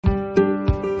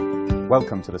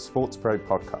welcome to the SportsPro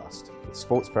Podcast with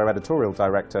SportsPro editorial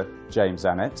director James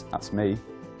Annett, that's me,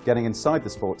 getting inside the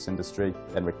sports industry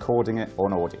and recording it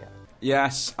on audio.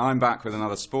 Yes, I'm back with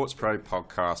another SportsPro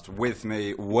podcast. With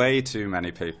me, way too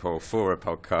many people for a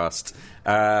podcast.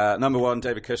 Number one,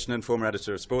 David Cushnan, former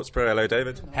editor of SportsPro. Hello,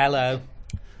 David. Hello.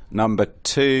 Number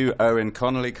two, Owen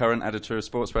Connolly, current editor of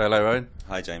SportsPro. Hello, Owen.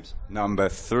 Hi, James. Number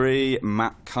three,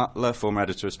 Matt Cutler, former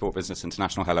editor of Sport Business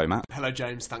International. Hello, Matt. Hello,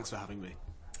 James. Thanks for having me.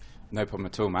 No problem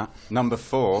at all, Matt. Number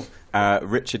four,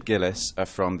 Richard Gillis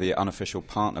from the unofficial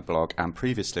partner blog and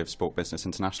previously of Sport Business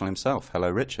International himself. Hello,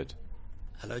 Richard.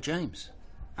 Hello, James.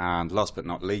 And last but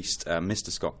not least, Mr.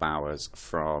 Scott Bowers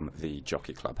from the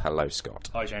Jockey Club. Hello, Scott.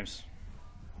 Hi, James.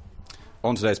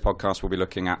 On today's podcast, we'll be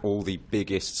looking at all the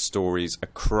biggest stories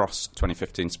across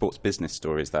 2015, sports business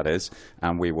stories, that is,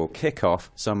 and we will kick off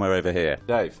somewhere over here.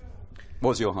 Dave, what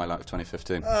was your highlight of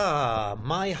 2015?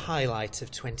 My highlight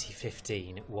of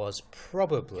 2015 was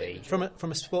probably, from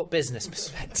a sport business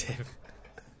perspective,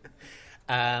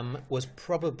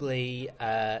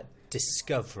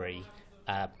 Discovery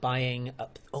buying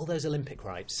up all those Olympic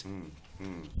rights.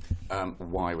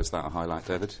 Why was that a highlight,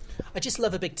 David? I just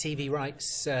love a big TV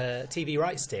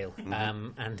rights deal,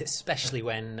 and especially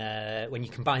when you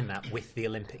combine that with the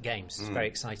Olympic Games. It's very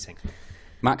exciting.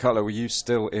 Matt Cutler, were you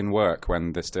still in work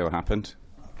when this deal happened?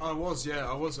 I was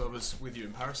with you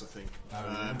in Paris, I think.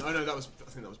 I think that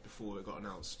was before it got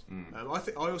announced. I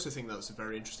also think that was a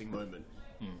very interesting moment,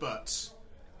 but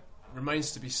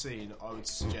remains to be seen, I would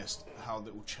suggest, how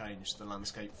that will change the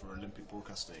landscape for Olympic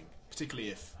broadcasting,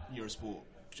 particularly if Eurosport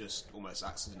just almost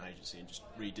acts as an agency and just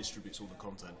redistributes all the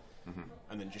content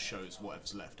and then just shows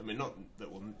whatever's left. I mean, not that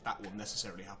that will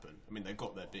necessarily happen. I mean, they've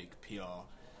got their big PR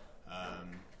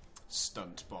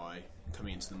stunt by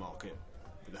coming into the market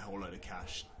with a whole load of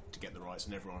cash to get the rights,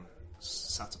 and everyone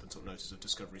sat up and took notice of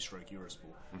Discovery /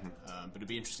 Eurosport. But it'd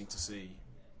be interesting to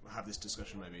have this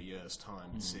discussion maybe a year's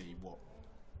time and see what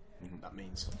that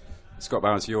means. Scott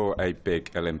Bowers, you're a big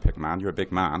Olympic man. You're a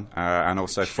big man, and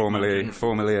also formerly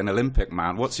an Olympic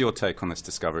man. What's your take on this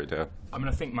Discovery deal? I mean,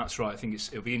 I think Matt's right. I think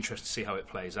it'll be interesting to see how it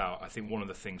plays out. I think one of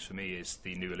the things for me is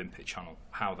the new Olympic channel,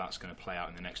 how that's going to play out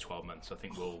in the next 12 months. I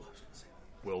think we'll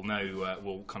know,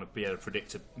 we'll kind of be able to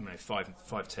predict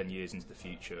 5-10 years into the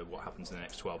future what happens in the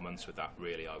next 12 months with that,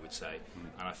 really, I would say.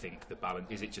 And I think the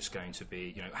balance, is it just going to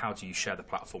be, how do you share the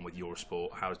platform with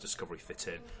Eurosport? How does Discovery fit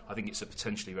in? I think it's a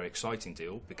potentially very exciting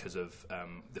deal because of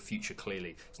the future.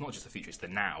 Clearly, it's not just the future, it's the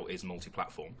now is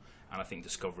multi-platform, and I think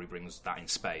Discovery brings that in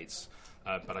spades.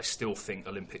 But I still think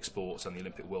Olympic sports and the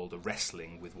Olympic world are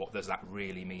wrestling with what does that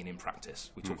really mean in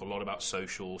practice. We talk a lot about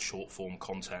social, short-form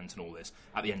content and all this.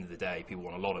 At the end of the day, people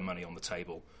want a lot of money on the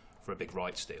table for a big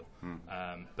rights deal.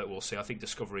 But we'll see. I think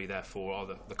Discovery, therefore, are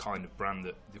the kind of brand,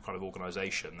 the kind of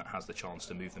organisation that has the chance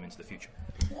to move them into the future.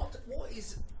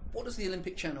 What does the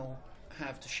Olympic Channel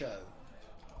have to show?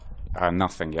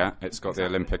 Nothing yet. It's got the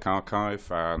Olympic archive.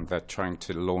 They're trying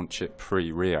to launch it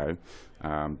pre-Rio.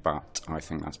 But I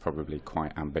think that's probably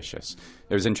quite ambitious.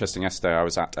 It was interesting yesterday. I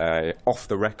was at a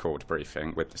off-the-record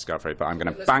briefing with Discovery, but I'm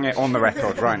going to bang it on the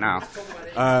record right now.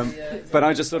 But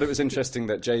I just thought it was interesting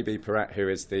that JB Perrette, who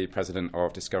is the president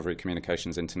of Discovery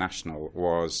Communications International,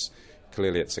 was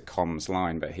clearly, it's a comms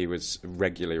line, but he was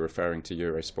regularly referring to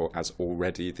Eurosport as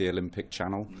already the Olympic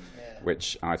channel,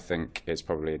 which I think is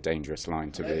probably a dangerous line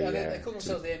to be. They call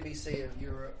themselves the NBC of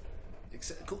Europe.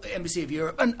 NBC of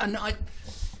Europe, and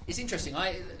it's interesting.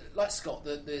 I like Scott.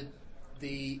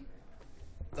 The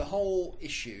whole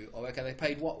issue of they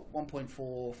paid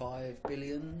 1.45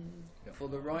 billion for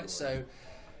the rights. So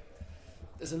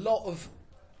there's a lot of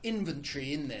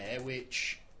inventory in there,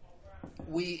 which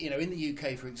we, in the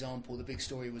UK, for example, the big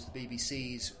story was the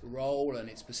BBC's role and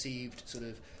its perceived sort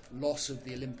of loss of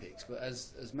the Olympics. But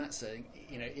as Matt's saying,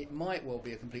 it might well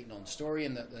be a complete non-story,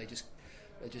 and that they just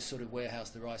sort of warehouse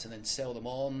the rights and then sell them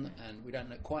on, and we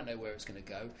don't quite know where it's going to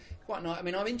go. I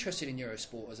mean, I'm interested in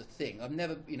Eurosport as a thing. I've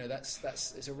never,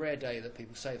 it's a rare day that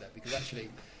people say that, because actually,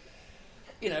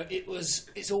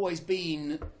 it's always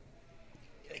been,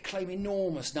 they claim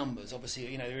enormous numbers.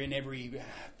 Obviously, they're in every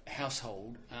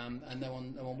household, and no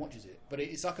one watches it. But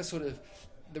it's like a sort of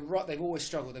they've always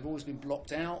struggled. They've always been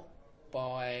blocked out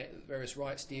by various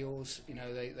rights deals.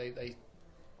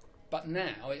 But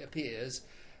now it appears,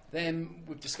 them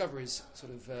with Discovery's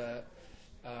sort of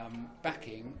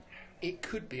backing, it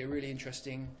could be a really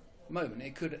interesting moment.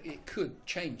 It could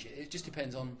change it. It just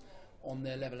depends on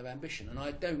their level of ambition, and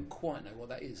I don't quite know what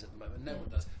that is at the moment. No one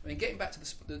does. I mean, getting back to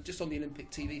just on the Olympic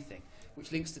TV thing,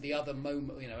 which links to the other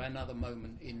moment, another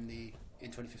moment in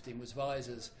 2015 was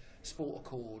Visor's Sport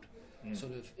Accord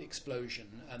sort of explosion,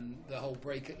 and the whole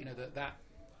break. That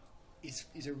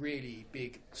is a really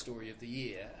big story of the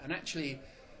year. And actually,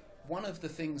 one of the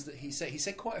things that he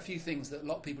said quite a few things that a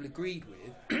lot of people agreed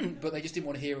with, but they just didn't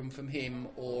want to hear them from him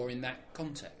or in that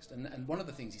context. And one of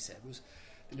the things he said was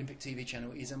the Olympic TV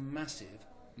channel is a massive,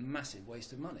 massive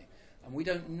waste of money. And we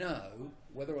don't know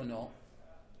whether or not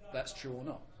that's true or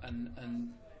not.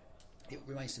 And it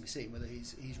remains to be seen whether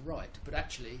he's right. But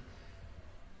actually,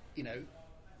 you know,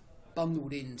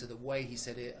 bundled into the way he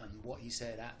said it and what he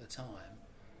said at the time,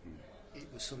 it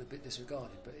was sort of a bit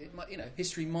disregarded. But it might, you know,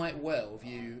 history might well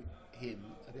view him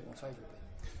a bit more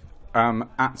favourably.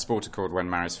 At Sport Accord, when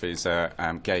Marius Wiese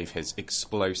gave his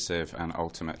explosive and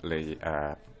ultimately,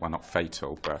 well, not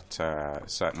fatal, but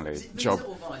certainly Is it job. Wiese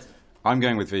or Wiese? I'm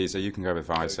going with Wiese. You can go with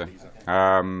Wiese.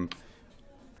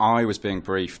 I was being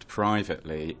briefed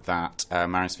privately that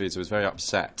Marius Wiese was very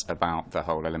upset about the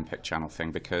whole Olympic Channel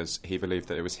thing because he believed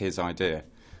that it was his idea.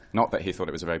 Not that he thought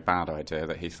it was a very bad idea,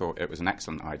 that he thought it was an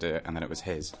excellent idea and that it was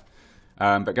his.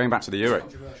 But going back to the Euro,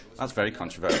 that's very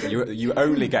controversial. You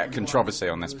only get controversy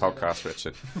on this podcast,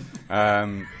 Richard.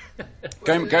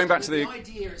 Going back to the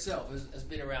idea itself has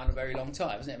been around a very long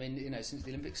time, hasn't it? I mean, you know, since the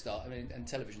Olympics started, and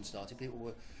television started, people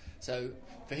were. So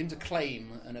for him to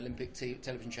claim an Olympic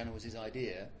television channel was his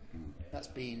idea, that's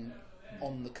been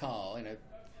on the car. You know,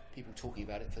 people talking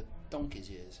about it for donkey's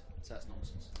years. So that's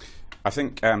nonsense. I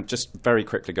think, just very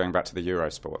quickly going back to the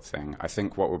Eurosport thing, I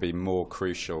think what will be more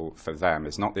crucial for them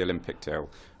is not the Olympic deal.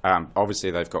 Obviously,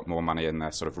 they've got more money in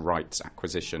their sort of rights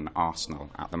acquisition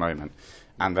arsenal at the moment,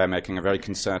 and they're making a very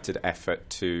concerted effort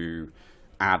to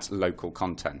add local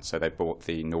content. So they bought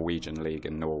the Norwegian League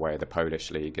in Norway, the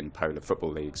Polish League and Poland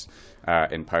football leagues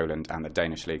in Poland, and the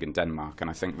Danish League in Denmark. And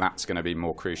I think that's going to be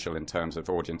more crucial in terms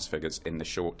of audience figures in the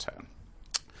short term.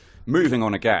 Moving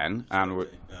on again, and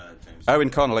Owen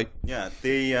Connolly. Yeah,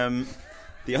 the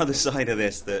other side of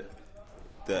this that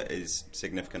is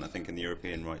significant, I think, in the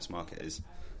European rights market is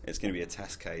it's going to be a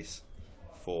test case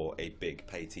for a big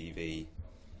pay TV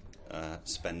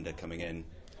spender coming in,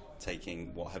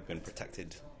 taking what have been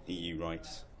protected EU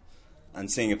rights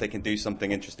and seeing if they can do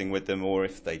something interesting with them or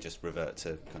if they just revert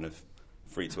to kind of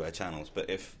free-to-air channels. But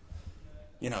if,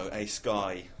 you know, a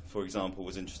Sky, for example,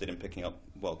 was interested in picking up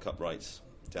World Cup rights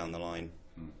down the line,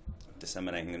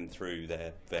 disseminating them through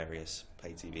their various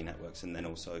pay TV networks and then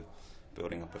also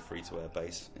building up a free-to-air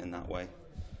base in that way,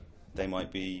 they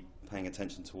might be paying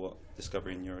attention to what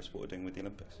Discovery and Eurosport are doing with the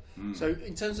Olympics. So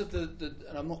in terms of the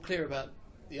and I'm not clear about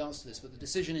the answer to this, but the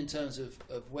decision in terms of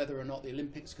whether or not the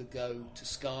Olympics could go to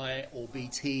Sky or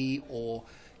BT or,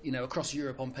 you know, across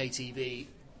Europe on pay TV,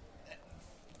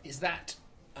 is that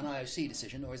an IOC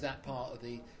decision or is that part of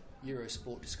the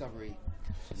Eurosport Discovery?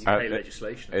 UK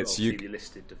legislation. It's TV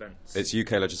listed events. It's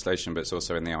UK legislation, but it's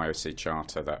also in the IOC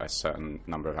charter that a certain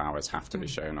number of hours have to be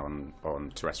shown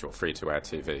on terrestrial free-to-air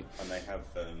TV.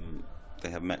 And they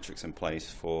have metrics in place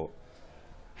for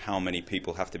how many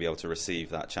people have to be able to receive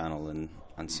that channel and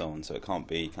so on. So it can't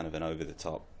be kind of an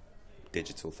over-the-top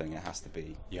digital thing. It has to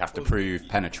be. You have to prove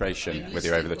penetration with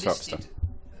your over-the-top stuff.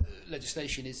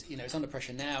 Legislation is, you know, it's under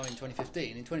pressure now in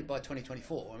 2015. By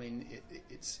 2024, I mean,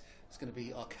 it's going to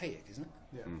be archaic, isn't it?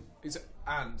 Yeah.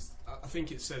 And I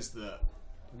think it says that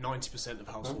 90% of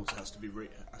households has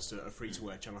to a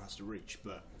free-to-air channel has to reach.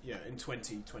 But yeah, in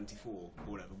 2024 or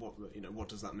whatever, what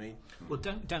does that mean? Well,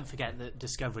 don't forget that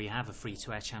Discovery have a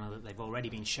free-to-air channel that they've already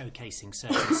been showcasing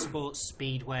certain sports,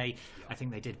 Speedway. I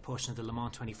think they did a portion of the Le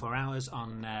Mans 24 Hours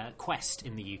on Quest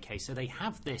in the UK. So they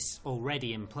have this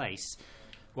already in place.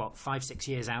 5-6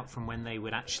 years out from when they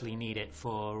would actually need it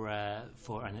for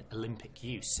an Olympic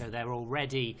use. So they're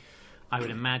already, I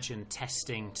would imagine,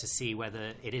 testing to see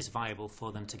whether it is viable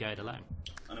for them to go it alone.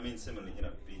 And I mean, similarly, you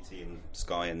know, BT and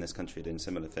Sky in this country are doing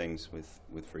similar things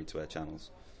with free-to-air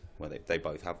channels, where they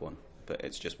both have one, but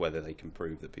it's just whether they can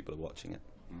prove that people are watching it.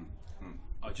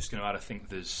 I was just going to add, I think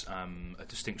there's a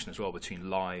distinction as well between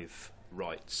live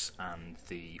rights and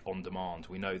the on-demand.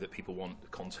 We know that people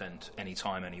want content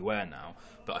anytime, anywhere now,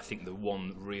 but I think the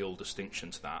one real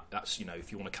distinction to that's, you know, if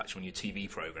you want to catch on your TV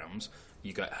programmes,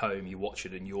 you go home, you watch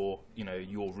it in your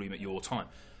room at your time.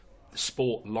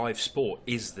 Live sport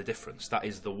is the difference. That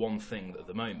is the one thing that at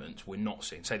the moment we're not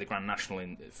seeing. Say the Grand National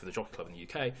for the Jockey Club in the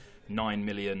UK, 9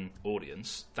 million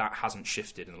audience. That hasn't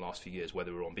shifted in the last few years,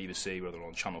 whether we're on BBC, whether we're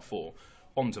on Channel 4.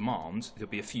 On demand, there'll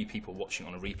be a few people watching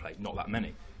on a replay, not that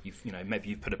many. Maybe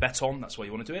you've put a bet on, that's why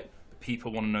you want to do it. But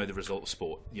people want to know the result of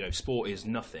sport. You know, sport is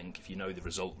nothing if you know the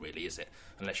result, really, is it?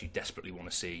 Unless you desperately want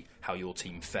to see how your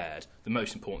team fared. The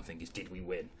most important thing is, did we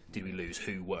win? Did we lose?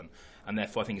 Who won? And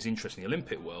therefore, I think it's interesting in the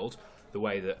Olympic world, the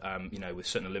way that, with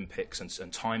certain Olympics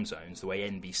and time zones, the way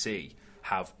NBC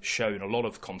have shown a lot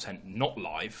of content not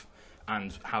live,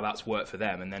 and how that's worked for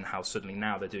them, and then how suddenly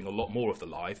now they're doing a lot more of the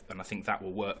live, and I think that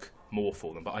will work more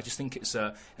for them. But I just think it's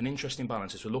an interesting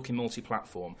balance as we're looking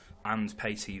multi-platform and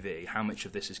pay TV. How much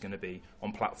of this is going to be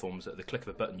on platforms that at the click of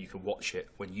a button you can watch it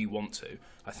when you want to?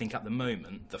 I think at the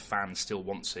moment the fan still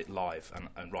wants it live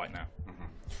and right now.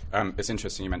 It's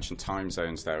interesting you mentioned time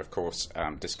zones there. Of course,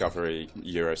 Discovery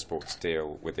Eurosport's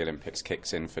deal with the Olympics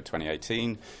kicks in for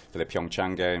 2018 for the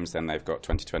Pyeongchang Games. Then they've got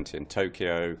 2020 in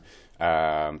Tokyo,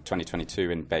 2022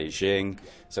 in Beijing.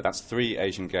 So that's 3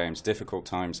 Asian Games, difficult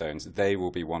time zones. They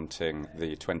will be wanting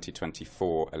the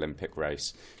 2024 Olympic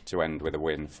race to end with a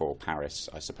win for Paris,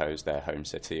 I suppose, their home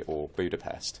city, or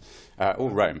Budapest, or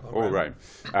Rome.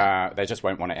 They just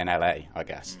won't want it in LA, I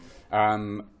guess.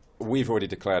 We've already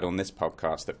declared on this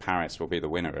podcast that Paris will be the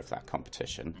winner of that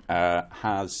competition.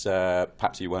 Perhaps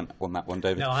you weren't on that one,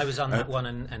 David? No, I was on that one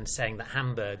and saying that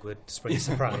Hamburg would spring a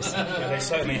surprise. Yeah, they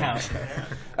certainly have.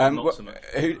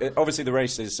 Obviously, the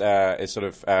race is sort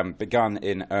of begun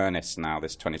in earnest now,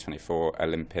 this 2024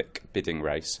 Olympic bidding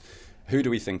race. Who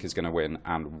do we think is going to win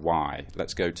and why?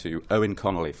 Let's go to Owen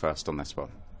Connolly first on this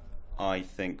one. I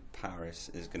think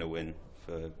Paris is going to win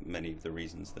for many of the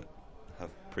reasons that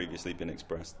have previously been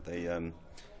expressed.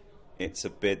 It's a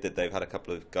bid that they've had a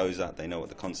couple of goes at. They know what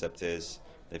the concept is.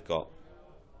 They've got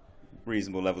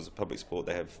reasonable levels of public support.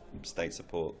 They have state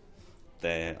support.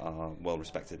 They are well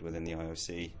respected within the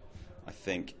IOC. I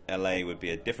think LA would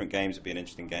be a different games, would be an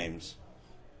interesting games,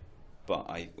 but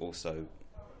I also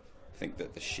think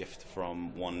that the shift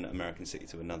from one American city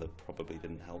to another probably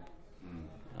didn't help.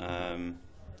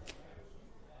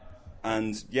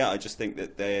 And yeah, I just think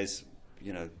that there's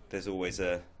always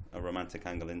a romantic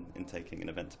angle in taking an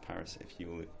event to Paris, if you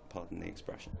will pardon the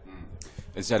expression.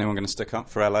 Is anyone going to stick up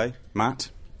for LA? Matt?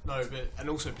 No, and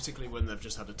also particularly when they've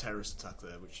just had a terrorist attack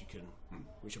there, which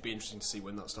will be interesting to see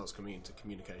when that starts coming into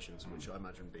communications, which I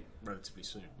imagine will be relatively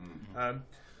soon.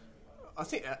 I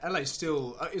think LA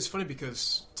still... it's funny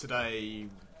because today,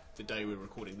 the day we're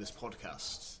recording this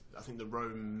podcast, I think the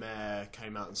Rome mayor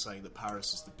came out and saying that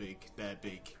Paris is their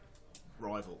big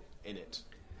rival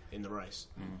in the race.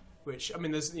 Which, I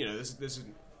mean, there's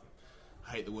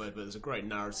I hate the word, but there's a great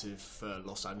narrative for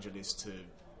Los Angeles to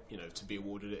be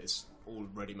awarded it. It's all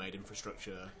ready-made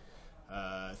infrastructure,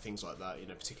 things like that.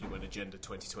 Particularly when Agenda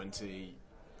 2020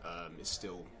 is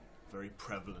still very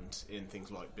prevalent in things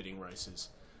like bidding races.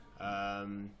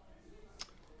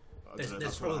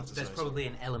 There's probably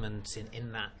an element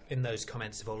in those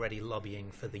comments of already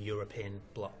lobbying for the European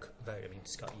bloc vote. I mean,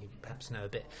 Scott, you perhaps know a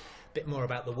bit more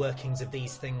about the workings of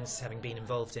these things, having been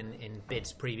involved in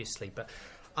bids previously. But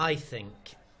I think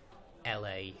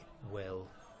LA will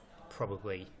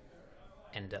probably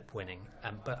end up winning.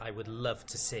 But I would love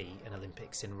to see an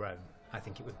Olympics in Rome. I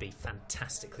think it would be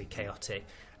fantastically chaotic.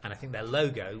 And I think their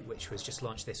logo, which was just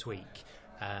launched this week,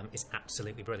 is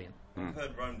absolutely brilliant. I've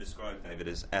heard Rome described, David,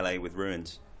 as LA with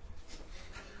ruins.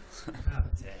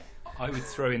 I would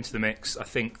throw into the mix, I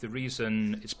think the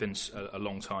reason it's been a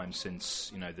long time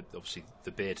since, obviously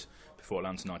the bid before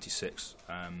Atlanta 96,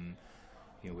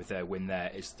 with their win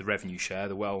there, is the revenue share,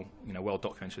 the well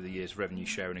documented over the years revenue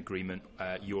sharing agreement.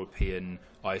 European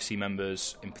IOC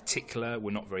members in particular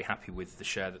were not very happy with the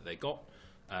share that they got.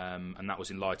 And that was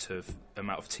in light of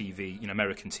amount of TV,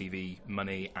 American TV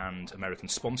money and American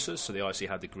sponsors. So the IOC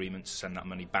had the agreement to send that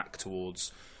money back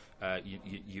towards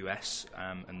US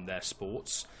and their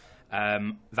sports.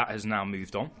 That has now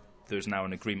moved on. There's now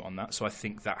an agreement on that. So I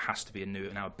think that has to be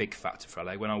now a big factor for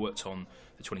LA. When I worked on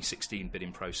the 2016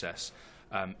 bidding process,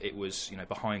 it was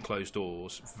behind closed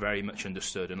doors, very much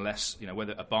understood. Unless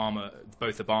whether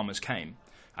both Obamas came.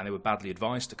 And they were badly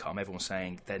advised to come. Everyone was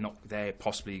saying they're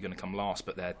possibly going to come last,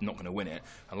 but they're not going to win it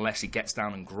unless he gets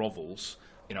down and grovels,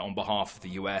 on behalf of the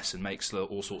US and makes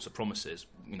all sorts of promises.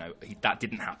 That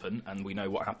didn't happen, and we know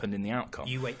what happened in the outcome.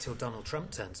 You wait till Donald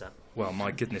Trump turns up. Well,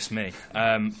 my goodness me.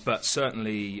 But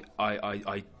certainly,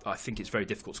 I think it's very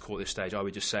difficult to call at this stage. I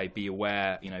would just say be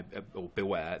aware, or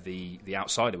beware the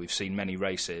outsider. We've seen many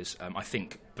races. I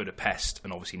think Budapest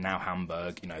and obviously now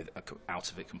Hamburg,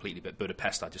 out of it completely. But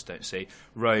Budapest, I just don't see.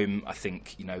 Rome, I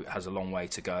think, has a long way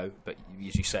to go. But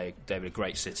as you say, David, a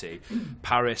great city.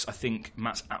 Paris, I think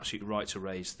Matt's absolutely right to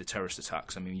raise the terrorist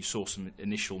attacks. I mean, you saw some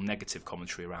initial negative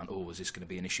commentary around, is this going to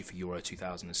be an issue for Euro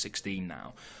 2016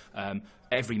 now?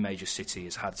 Every major city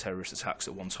has had terrorist attacks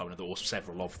at one time or another, or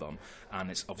several of them,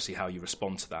 and it's obviously how you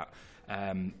respond to that.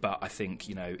 But I think,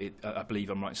 I believe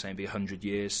I'm right in saying it'll be 100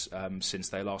 years since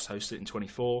they last hosted it in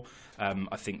 24.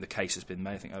 I think the case has been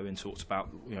made. I think Owen talked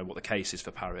about what the case is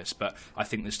for Paris, but I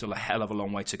think there's still a hell of a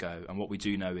long way to go. And what we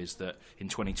do know is that in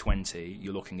 2020,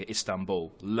 you're looking at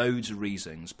Istanbul, loads of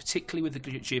reasons, particularly with the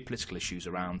geopolitical issues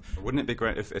around. Wouldn't it be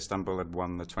great if Istanbul had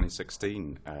won the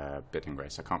 2016 bidding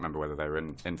race? I can't remember whether they were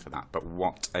in for that, but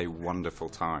what a wonderful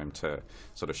time to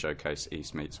sort of showcase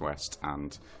East meets West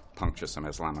and puncture some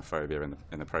Islamophobia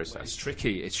in the process. Well,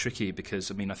 it's tricky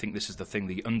because I think this is the thing.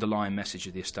 The underlying message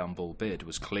of the Istanbul bid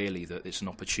was clearly that it's an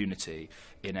opportunity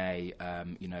in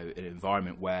an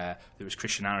environment where there is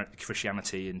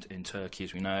Christianity in Turkey,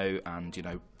 as we know,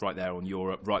 and right there on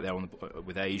Europe, right there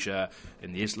with Asia,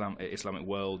 in the Islamic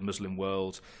world, Muslim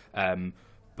world.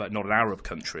 But not an Arab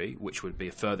country, which would be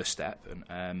a further step,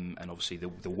 and obviously the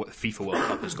FIFA World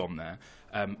Cup has gone there.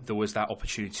 There was that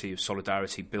opportunity of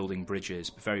solidarity, building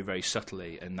bridges, very, very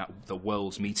subtly, in that the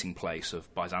world's meeting place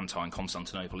of Byzantine,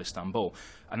 Constantinople, Istanbul,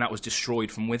 and that was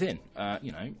destroyed from within.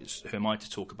 Who am I to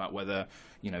talk about whether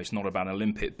it's not about an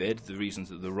Olympic bid? The reasons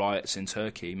that the riots in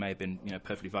Turkey may have been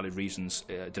perfectly valid reasons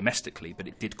domestically, but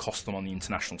it did cost them on the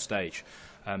international stage.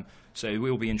 So it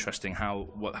will be interesting how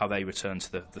they return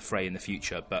to the fray in the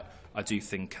future. But I do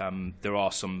think there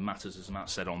are some matters, as Matt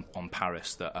said, on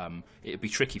Paris that it would be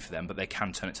tricky for them, but they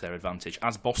can turn it to their advantage,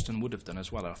 as Boston would have done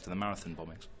as well after the marathon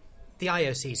bombings. The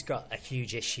IOC's got a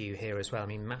huge issue here as well.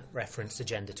 Matt referenced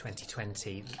Agenda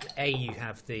 2020. You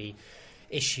have the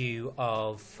issue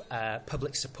of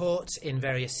public support in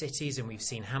various cities, and we've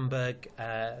seen Hamburg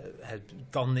had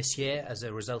gone this year as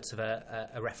a result of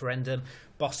a referendum.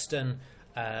 Boston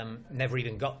never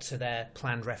even got to their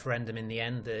planned referendum in the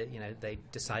end. They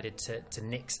decided to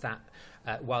nix that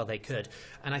while they could.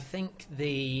 And I think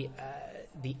the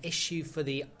issue that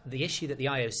the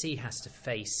IOC has to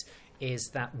face is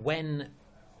that when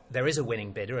there is a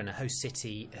winning bidder and a host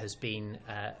city has been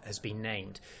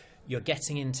named, you're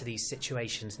getting into these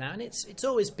situations now, and it's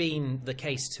always been the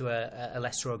case to a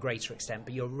lesser or greater extent,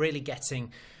 but you're really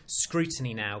getting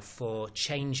scrutiny now for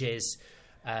changes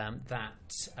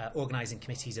that organising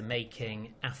committees are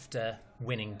making after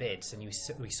winning bids. And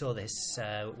we saw this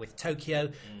with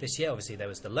Tokyo this year. Obviously there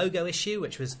was the logo issue,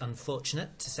 which was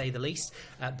unfortunate to say the least,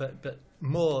 but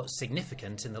more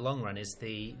significant in the long run is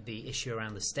the issue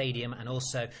around the stadium, and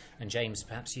also, and James,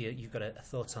 perhaps you've got a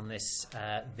thought on this,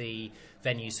 the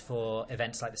venues for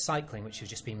events like the cycling, which have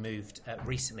just been moved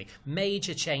recently.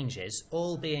 Major changes,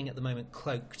 all being at the moment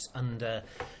cloaked under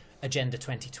Agenda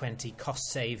 2020,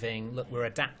 cost saving. Look, we're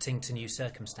adapting to new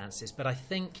circumstances, but I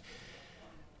think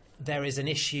there is an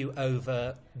issue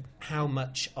over how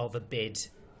much of a bid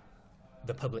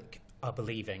the public are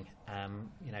believing,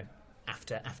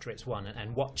 after it's won,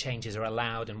 and what changes are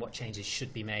allowed and what changes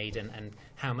should be made, and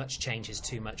how much change is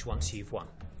too much once you've won.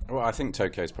 Well, I think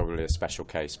Tokyo is probably a special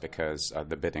case because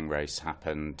the bidding race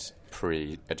happened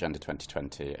pre-Agenda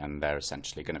 2020, and they're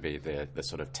essentially going to be the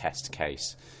sort of test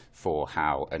case for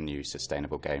how a new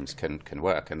sustainable games can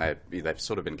work. And they've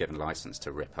sort of been given license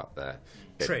to rip up their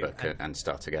bid book and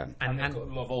start again. And they've got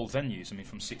a lot of old venues.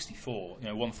 From 64.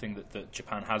 One thing that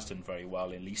Japan has done very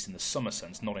well, at least in the summer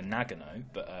sense, not in Nagano,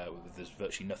 but there's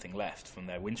virtually nothing left from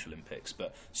their Winter Olympics,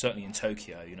 but certainly in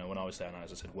Tokyo, when I was there, and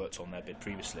as I said, worked on their bid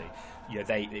previously,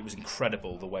 it was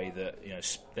incredible the way that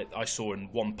that I saw in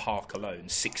one park alone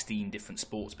 16 different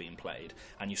sports being played,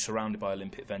 and you're surrounded by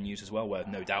Olympic venues as well, where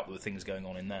no doubt there were things going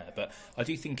on in there. But I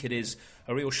do think it is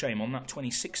a real shame. On that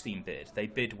 2016 bid, they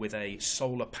bid with a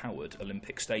solar-powered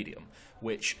Olympic stadium,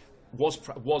 which was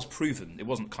proven. It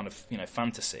wasn't kind of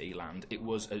fantasy land. It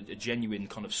was a genuine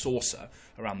kind of saucer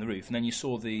around the roof. And then you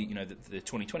saw the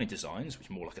 2020 designs, which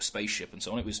were more like a spaceship and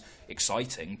so on. It was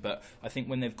exciting, but I think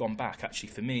when they've gone back, actually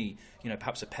for me,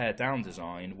 perhaps a pared down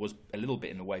design was a little bit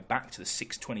in the way back to the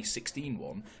 2016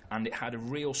 one, and it had a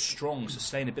real strong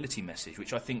sustainability message,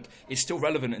 which I think is still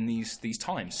relevant in these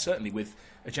times. Certainly with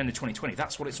Agenda 2020,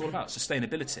 that's what it's all about,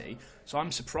 sustainability. So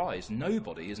I'm surprised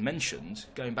nobody has mentioned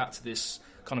going back to this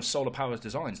kind of solar powered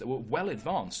designs that were well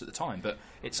advanced at the time, but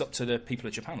it's up to the people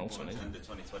of Japan ultimately. Agenda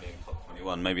 2020 and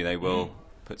COP21, maybe they will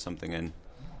put something in.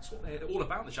 That's what they're all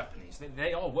about, the Japanese.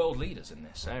 They are world leaders in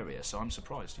this area, so I'm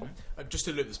surprised. Just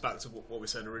to loop this back to what we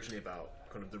said originally about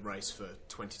kind of the race for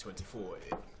 2024,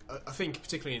 I think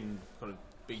particularly in kind of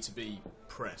B2B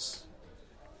press,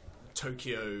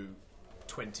 Tokyo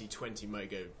 2020 may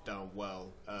go down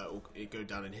well, or it go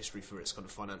down in history for its kind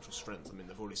of financial strength.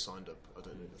 They've already signed up, I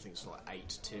think it's like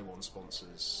 8 tier 1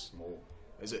 sponsors. More.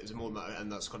 Is it more than that?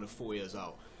 And that's kind of 4 years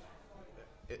out.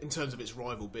 In terms of its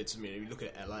rival bids, if you look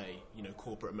at LA,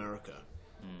 corporate America,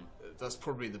 that's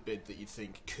probably the bid that you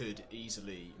think could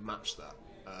easily match that.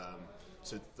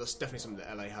 So that's definitely something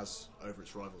that LA has over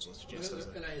its rivals, I suggest.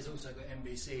 LA has also got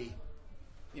NBC,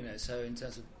 so in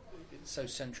terms of it's so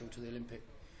central to the Olympic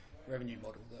revenue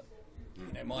model that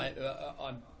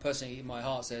I'm personally, my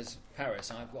heart says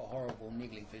Paris. I've got a horrible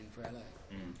niggling feeling for LA.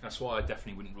 That's why I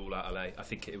definitely wouldn't rule out LA. I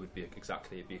think it would be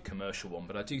it'd be a commercial one,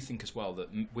 but I do think as well that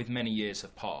with many years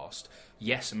have passed,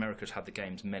 yes, America's had the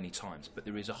games many times, but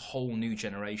there is a whole new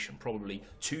generation, probably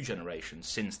 2 generations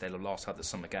since they last had the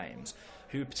summer games,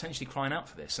 who are potentially crying out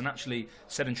for this. And actually,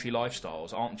 sedentary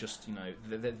lifestyles aren't just,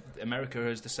 America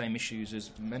has the same issues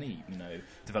as many,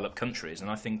 developed countries,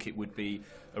 and I think it would be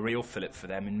a real fillip for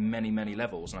them in many, many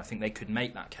levels, and I think they could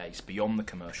make that case beyond the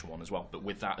commercial one as well, but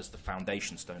with that as the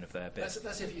foundation stone of their bid.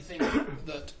 That's if you think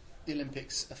that the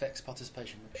Olympics affects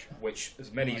participation, which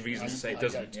there's many reasons to say it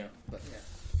doesn't.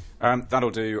 That'll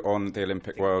do on the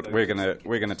Olympic world. We're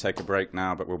gonna take a break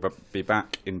now, but we'll be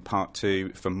back in part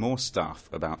 2 for more stuff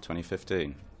about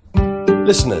 2015.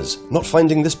 Listeners, not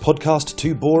finding this podcast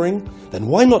too boring? Then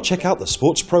why not check out the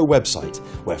SportsPro website,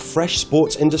 where fresh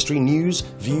sports industry news,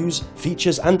 views,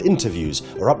 features and interviews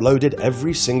are uploaded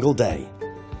every single day.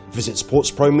 Visit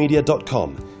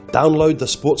sportspromedia.com, download the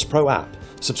SportsPro app,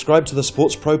 subscribe to the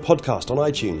SportsPro podcast on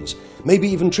iTunes, maybe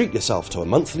even treat yourself to a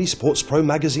monthly SportsPro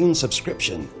magazine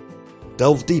subscription.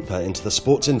 Delve deeper into the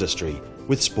sports industry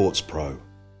with SportsPro.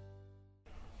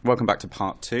 Welcome back to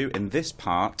part 2. In this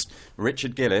part,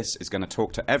 Richard Gillis is going to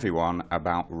talk to everyone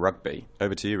about rugby.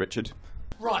 Over to you, Richard.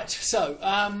 Right, so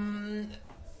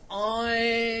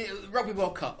Rugby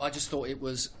World Cup, I just thought it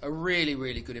was a really,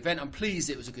 really good event. I'm pleased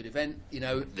it was a good event.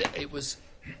 It was,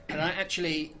 and I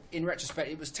actually, in retrospect,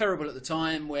 it was terrible at the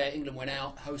time where England went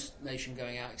out, host nation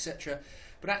going out, etc.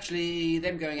 But actually,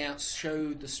 them going out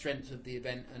showed the strength of the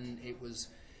event, and it was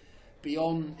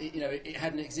beyond, it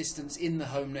had an existence in the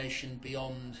home nation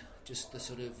beyond just the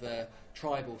sort of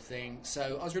tribal thing.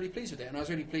 So I was really pleased with it, and I was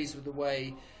really pleased with the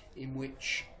way in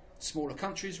which smaller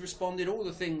countries responded. All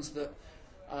the things that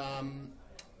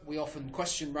we often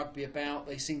question rugby about,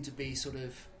 they seem to be sort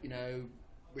of,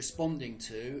 responding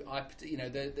to.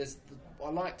 I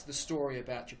liked the story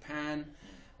about Japan.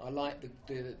 I liked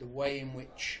the way in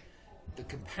which the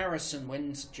comparison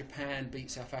when Japan beat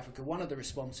South Africa. One of the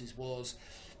responses was,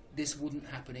 this wouldn't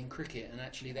happen in cricket, and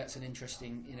actually that's an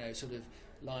interesting, sort of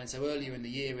line. So earlier in the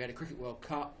year we had a Cricket World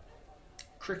Cup.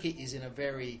 Cricket is in a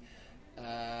very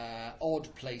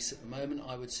odd place at the moment,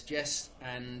 I would suggest,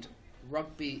 and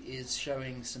rugby is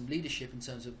showing some leadership in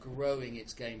terms of growing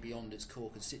its game beyond its core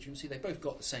constituency. They've both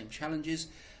got the same challenges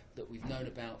that we've known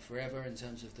about forever in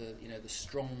terms of the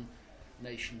strong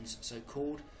nations,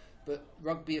 so-called. But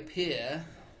rugby appears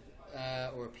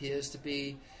to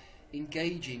be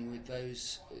engaging with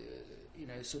those,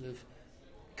 sort of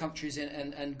countries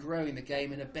and growing the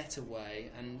game in a better way.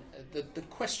 And the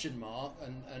question mark,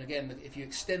 and again, if you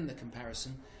extend the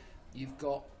comparison, you've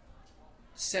got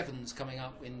sevens coming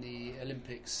up in the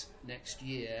Olympics next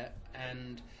year,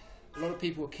 and a lot of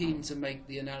people are keen to make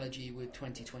the analogy with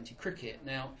 2020 cricket.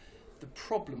 Now, the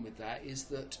problem with that is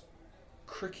that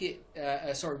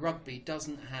rugby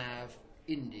doesn't have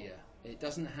India. It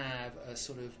doesn't have a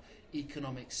sort of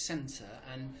economic centre,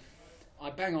 and I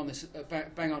bang on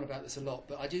about this a lot,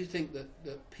 but I do think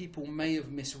that people may have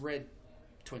misread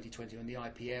 2020 and the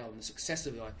IPL and the success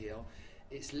of the IPL.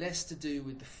 It's less to do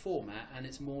with the format and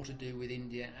it's more to do with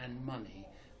India and money.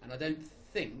 And I don't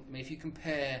think, if you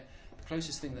compare, the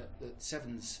closest thing that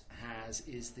Sevens has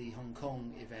is the Hong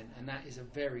Kong event, and that is a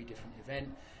very different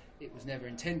event. It was never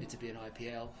intended to be an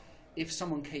IPL. If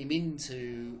someone came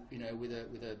into, with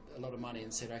a lot of money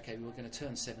and said, okay, we're going to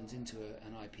turn Sevens into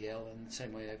an IPL, in the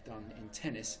same way they've done in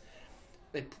tennis,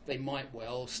 they might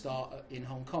well start in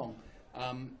Hong Kong.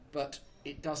 But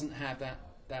it doesn't have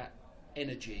that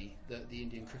energy that the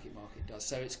Indian cricket market does.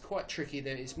 So it's quite tricky.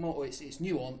 It's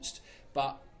nuanced,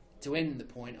 but to end the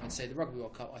point, I'd say the Rugby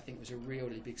World Cup, I think, was a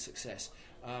really big success.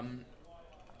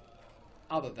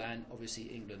 Other than, obviously,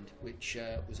 England, which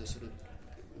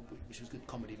was good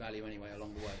comedy value anyway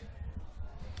along the way.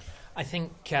 I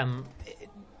think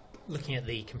looking at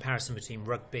the comparison between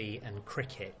rugby and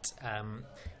cricket,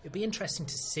 it'd be interesting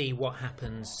to see what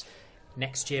happens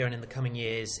next year and in the coming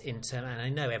years. And I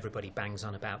know everybody bangs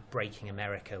on about breaking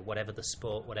America, whatever the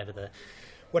sport, whatever the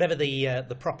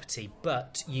property,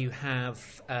 but you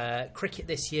have cricket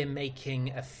this year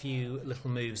making a few little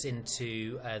moves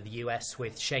into the US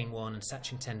with Shane Warne and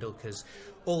Sachin Tendulkar's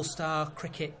All-Star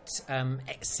Cricket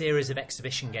series of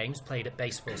exhibition games played at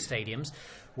baseball stadiums,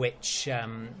 which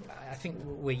I think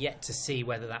we're yet to see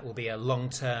whether that will be a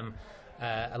long-term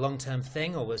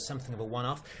thing or was something of a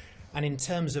one-off. And in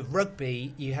terms of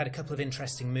rugby, you had a couple of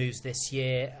interesting moves this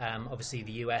year. Obviously,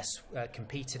 the US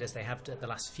competed as they have at the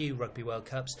last few Rugby World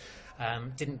Cups.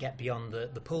 Didn't get beyond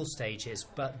the pool stages,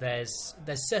 but there's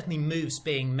certainly moves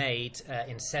being made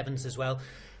in sevens as well.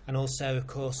 And also, of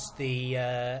course, the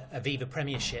Aviva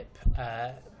Premiership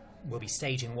will be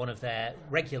staging one of their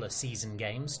regular season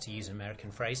games, to use an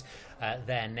American phrase,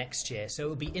 there next year. So it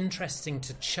will be interesting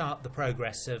to chart the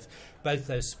progress of both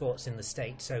those sports in the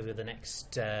States over the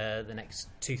next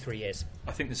 2-3 years.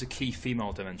 I think there's a key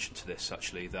female dimension to this,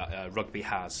 actually, that rugby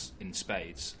has in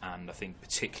spades, and I think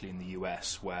particularly in the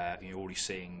US, where you're already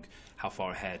seeing how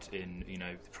far ahead in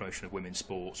the promotion of women's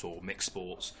sports or mixed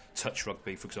sports. Touch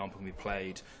rugby, for example, when we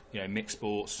played mixed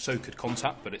sports, so could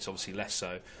contact, but it's obviously less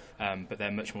so. But they're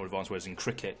much more advanced. Whereas in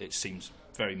cricket, it seems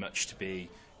very much to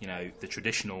be the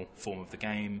traditional form of the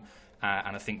game.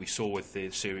 And I think we saw with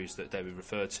the series that David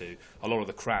referred to, a lot of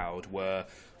the crowd were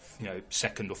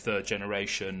second or third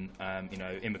generation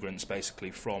immigrants, basically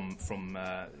from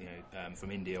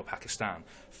India or Pakistan,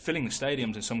 filling the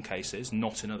stadiums in some cases,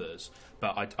 not in others.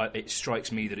 But it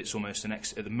strikes me that it's almost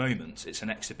at the moment it's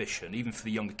an exhibition, even for the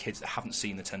younger kids that haven't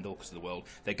seen the Tendulkars of the world.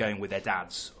 They're going with their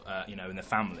dads, and their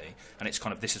family, and it's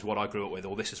kind of, this is what I grew up with,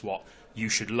 or this is what you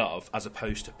should love, as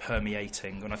opposed to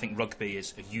permeating. And I think rugby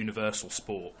is a universal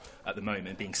sport at the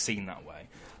moment, being seen that way.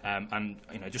 And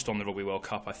just on the Rugby World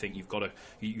Cup, I think you've got to.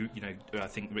 I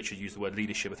think Richard used the word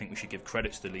leadership. I think we should give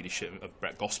credit to the leadership of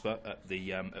Brett Gosper at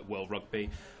the at World Rugby.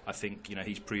 I think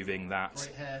he's proving that.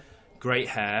 Great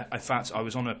hair. In fact, I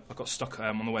got stuck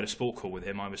on the way to Sport Call with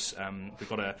him. We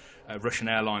got a Russian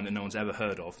airline that no one's ever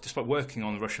heard of. Despite working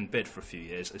on the Russian bid for a few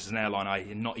years, it's an airline I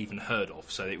had not even heard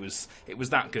of. So it was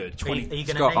that good.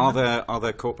 Scott, are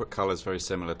their corporate colours very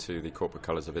similar to the corporate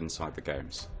colours of Inside the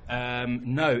Games?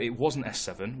 No, it wasn't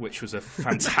S7, which was a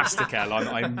fantastic airline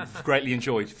I greatly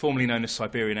enjoyed, formerly known as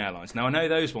Siberian Airlines. Now I know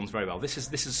those ones very well. This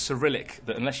is Cyrillic,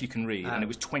 that unless you can read, and it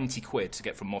was 20 quid to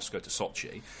get from Moscow to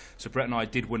Sochi. So Brett and I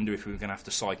did wonder if we were going to have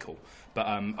to cycle. But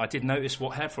I did notice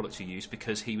what hair product he used,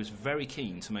 because he was very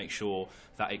keen to make sure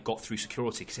that it got through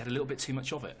security, because he had a little bit too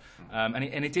much of it. And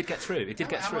it did get through.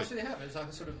 How much did it have? It was like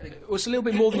a sort of big... It was a little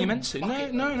bit more than you meant to.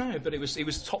 No, but it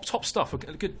was top stuff. A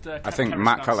good. I think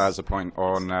Matt Cutler has a point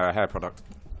on hair product.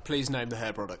 Please name the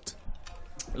hair product.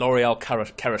 L'Oreal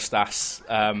Kerastase.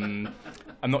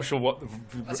 I'm not sure what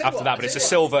after that, but it's a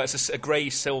silver. It's a grey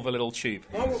silver little tube.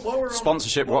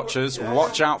 Sponsorship watchers,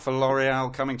 watch out for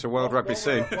L'Oreal coming to World Rugby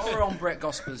soon. While we're on Brett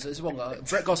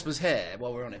Gosper's hair,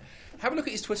 while we're on it, have a look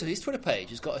at his Twitter. His Twitter page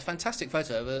has got a fantastic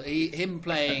photo of him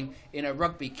playing in a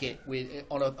rugby kit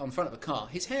on front of a car.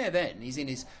 His hair then, he's in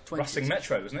his 20s. Racing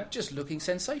Metro, isn't it? Just looking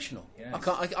sensational. Yes.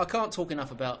 I can't talk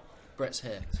enough about Brett's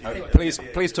hair. Anyway,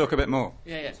 please talk a bit more.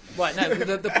 Yeah. Right, no,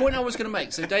 the point I was going to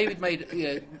make, so David made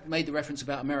the reference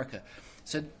about America.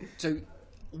 So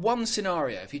one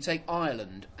scenario, if you take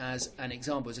Ireland as an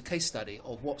example, as a case study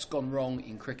of what's gone wrong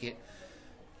in cricket,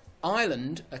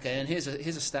 Ireland, okay, and here's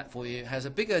a stat for you, has a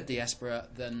bigger diaspora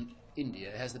than India.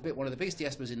 It has one of the biggest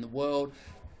diasporas in the world.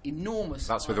 Enormous.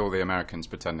 That's with all the Americans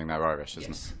pretending they're Irish,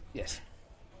 isn't it? Yes.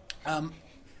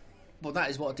 Well,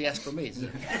 that is what a diaspora means.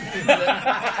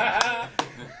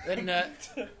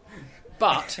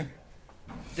 But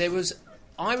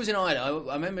I was in Ireland.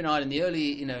 I remember in Ireland in the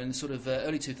early, in sort of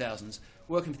early 2000s,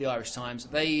 working for the Irish Times.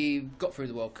 They got through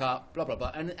the World Cup, blah blah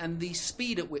blah, and the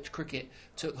speed at which cricket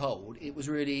took hold, it was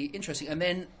really interesting. And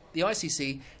then the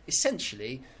ICC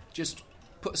essentially just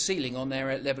put a ceiling on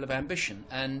their level of ambition,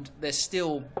 and they're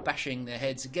still bashing their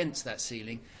heads against that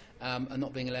ceiling and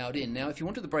not being allowed in. Now, if you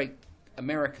wanted to break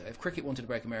America, if cricket wanted to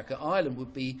break America, Ireland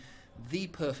would be the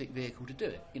perfect vehicle to do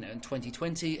it. And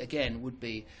 2020 again would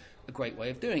be a great way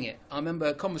of doing it. I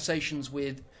remember conversations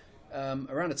with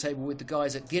around a table with the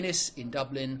guys at Guinness in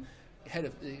Dublin, head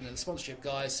of the sponsorship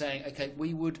guys, saying, "Okay,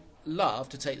 we would love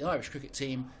to take the Irish cricket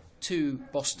team to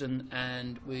Boston,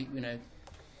 and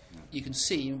you can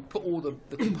see, put all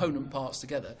the component parts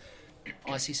together."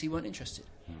 ICC weren't interested.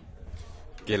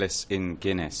 Gillis in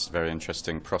Guinness, very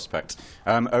interesting prospect.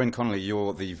 Owen Connolly,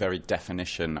 you're the very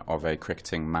definition of a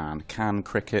cricketing man. Can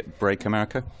cricket break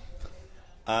America?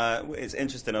 It's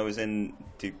interesting. I was in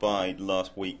Dubai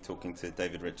last week talking to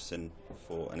David Richardson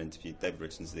for an interview. David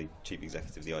Richardson's the chief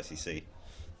executive of the ICC,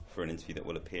 for an interview that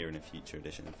will appear in a future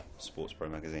edition of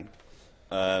SportsPro magazine.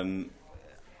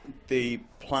 The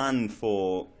plan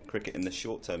for cricket in the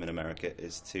short term in America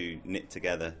is to knit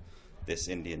together this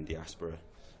Indian diaspora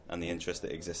and the interest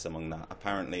that exists among that.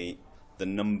 Apparently, the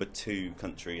number 2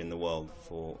 country in the world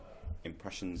for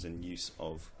impressions and use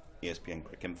of ESPN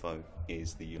Cricinfo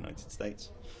is the United States.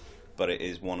 but it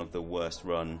is one of the worst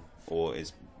run, or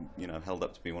is held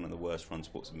up to be one of the worst run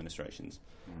sports administrations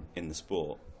in the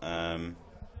sport,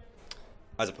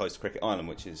 as opposed to Cricket Ireland,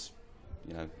 which is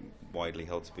widely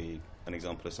held to be an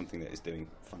example of something that is doing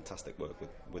fantastic work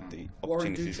with the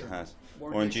opportunities it has.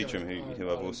 Warren Dutram, who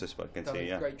I've also spoken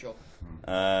to, great job.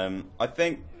 I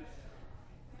think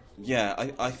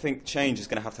change is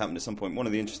going to happen at some point. One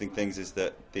of the interesting things is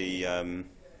that the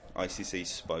ICC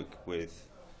spoke with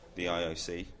the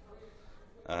IOC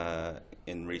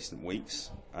in recent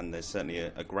weeks, and there's certainly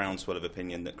a groundswell of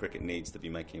opinion that cricket needs to be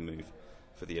making a move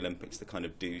for the Olympics to kind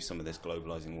of do some of this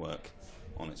globalising work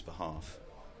on its behalf,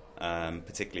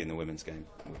 particularly in the women's game,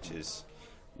 which is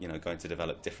going to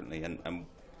develop differently. And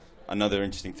another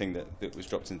interesting thing that was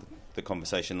dropped into the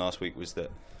conversation last week was that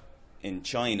in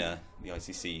China, the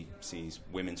ICC sees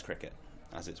women's cricket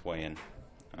as its way in,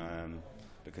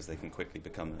 because they can quickly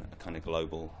become a kind of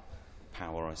global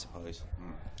power, I suppose.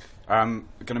 We're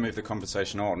going to move the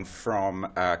conversation on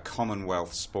from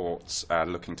Commonwealth sports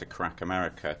looking to crack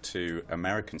America to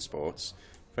American sports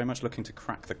very much looking to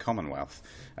crack the Commonwealth.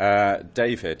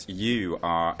 David, you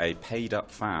are a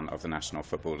paid-up fan of the National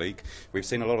Football League. We've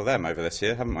seen a lot of them over this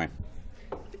year, haven't we?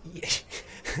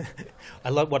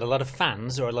 A lot of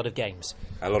fans or a lot of games?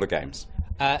 A lot of games.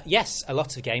 Yes, a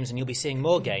lot of games, and you'll be seeing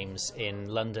more games in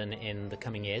London in the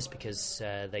coming years, because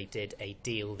they did a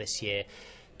deal this year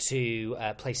to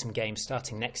play some games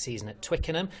starting next season at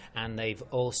Twickenham, and they've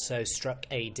also struck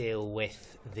a deal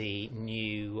with the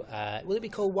new, will it be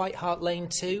called White Hart Lane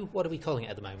 2? What are we calling it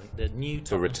at the moment?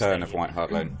 The return of White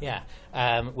Hart Lane. Yeah,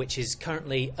 which is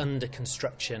currently under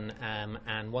construction,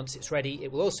 and once it's ready,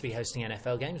 it will also be hosting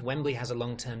NFL games. Wembley has a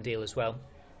long-term deal as well,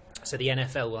 so the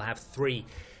NFL will have 3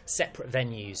 separate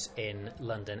venues in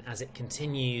London as it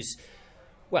continues,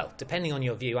 well, depending on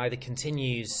your view, either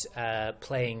continues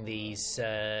playing these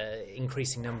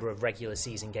increasing number of regular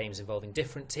season games involving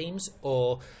different teams,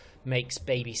 or makes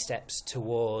baby steps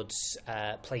towards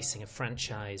placing a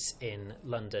franchise in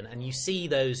London. And you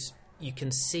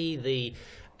can see the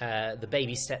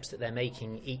baby steps that they're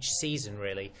making each season,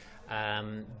 really.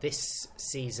 This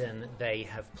season they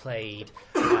have played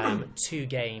 2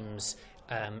 games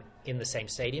in the same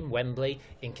stadium, Wembley,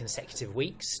 in consecutive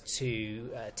weeks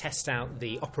to test out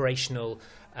the operational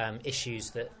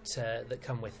issues that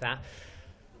come with that.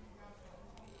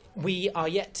 We are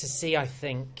yet to see, I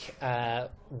think,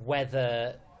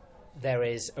 whether there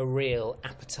is a real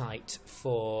appetite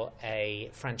for a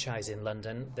franchise in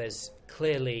London. There's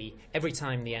clearly, every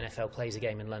time the NFL plays a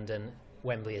game in London,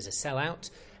 Wembley is a sellout.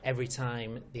 Every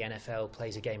time the NFL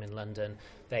plays a game in London,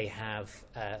 they have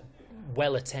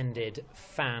well-attended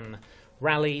fan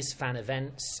rallies, fan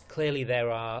events. Clearly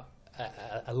there are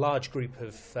a large group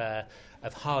of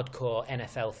hardcore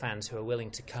NFL fans who are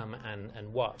willing to come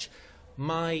and watch.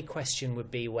 My question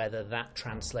would be whether that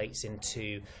translates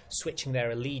into switching their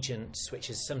allegiance, which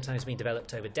has sometimes been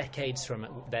developed over decades, from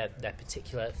their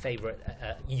particular favourite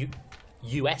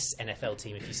US NFL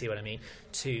team, if you see what I mean,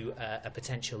 to a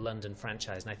potential London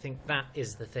franchise. And I think that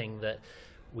is the thing that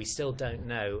we still don't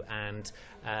know, and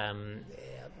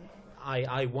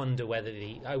I wonder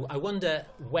I wonder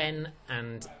when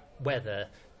and whether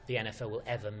the NFL will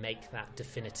ever make that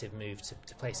definitive move to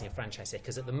placing a franchise here,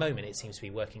 because at the moment it seems to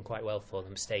be working quite well for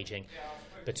them, staging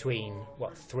between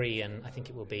 3 and I think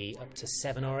it will be up to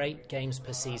 7 or 8 games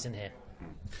per season here.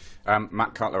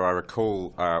 Matt Cutler, I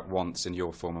recall once in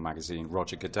your former magazine,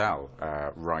 Roger Goodell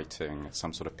writing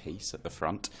some sort of piece at the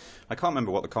front. I can't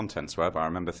remember what the contents were, but I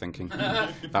remember thinking,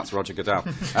 that's Roger Goodell.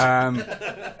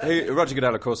 Roger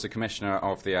Goodell, of course, the commissioner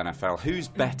of the NFL. Who's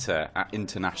better at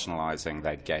internationalising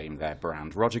their game, their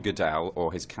brand, Roger Goodell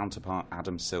or his counterpart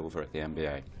Adam Silver at the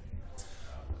NBA?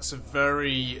 That's a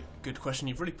very good question.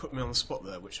 You've really put me on the spot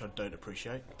there, which I don't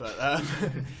appreciate. But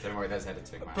don't worry, there's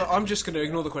editing. But I'm just going to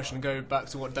ignore the question and go back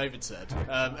to what David said.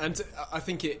 And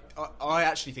I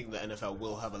actually think that NFL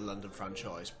will have a London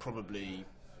franchise probably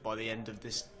by the end of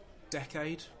this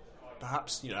decade,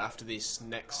 perhaps. After this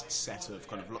next set of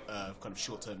kind of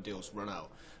short-term deals run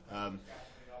out,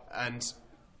 and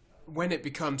when it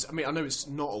becomes, I know it's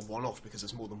not a one-off because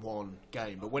there's more than one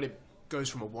game, but when it goes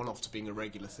from a one-off to being a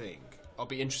regular thing, I'll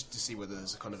be interested to see whether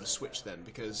there's a kind of a switch then,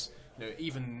 because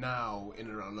even now in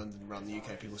and around London, around the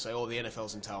UK, people say, "Oh, the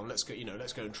NFL's in town. Let's go.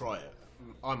 Let's go and try it."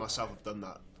 I myself have done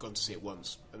that, gone to see it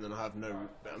once, and then I have no.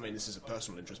 This is a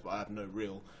personal interest, but I have no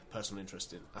real personal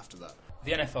interest in after that.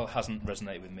 The NFL hasn't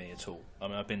resonated with me at all.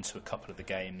 I've been to a couple of the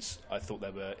games. I thought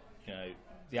they were,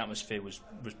 the atmosphere was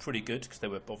pretty good because they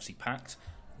were obviously packed.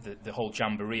 The whole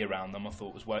jamboree around them I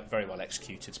thought was very well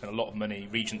executed. Spent a lot of money.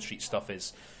 Regent Street stuff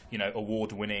is,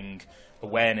 award-winning,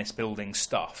 awareness-building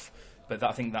stuff. But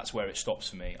I think that's where it stops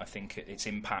for me. I think its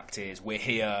impact is we're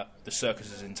here, the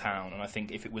circus is in town, and I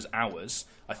think if it was ours,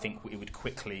 I think it would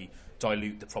quickly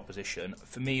dilute the proposition.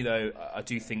 For me, though, I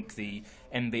do think the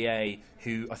NBA,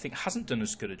 who I think hasn't done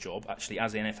as good a job, actually,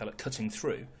 as the NFL at cutting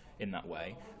through in that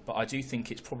way, but I do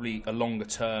think it's probably a longer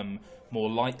term, more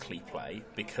likely play,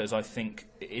 because I think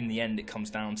in the end it comes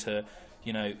down to,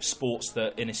 you know, sports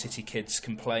that inner city kids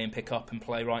can play and pick up and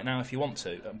play right now if you want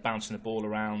to, bouncing a ball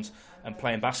around and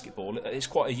playing basketball. It's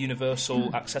quite a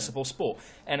universal, accessible sport.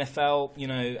 NFL, you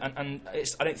know, and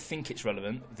I don't think it's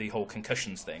relevant, the whole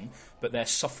concussions thing, but they're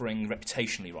suffering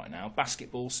reputationally right now.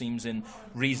 Basketball seems in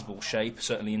reasonable shape,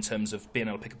 certainly in terms of being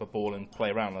able to pick up a ball and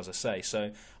play around, as I say. So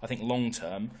I think long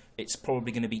term, it's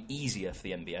probably going to be easier for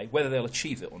the NBA. Whether they'll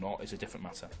achieve it or not is a different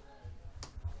matter.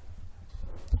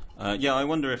 Yeah, I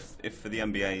wonder if for the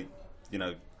NBA, you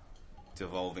know,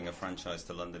 devolving a franchise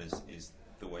to London is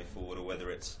the way forward, or whether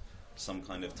it's some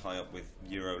kind of tie-up with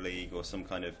EuroLeague or some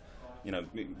kind of, you know,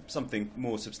 something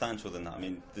more substantial than that. I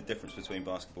mean, the difference between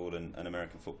basketball and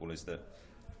American football is that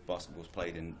basketball's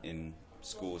played in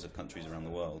scores of countries around the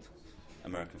world.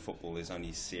 American football is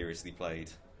only seriously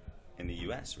played in the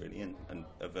US, really, and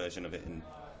a version of it in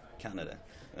Canada,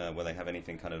 where they have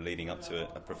anything kind of leading up to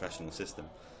a professional system.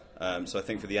 So I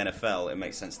think for the NFL, it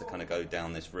makes sense to kind of go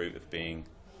down this route of being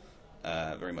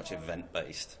very much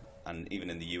event-based. And even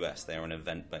in the US, they are an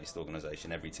event-based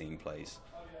organisation. Every team plays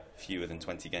fewer than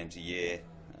 20 games a year,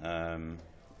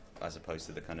 as opposed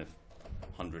to the kind of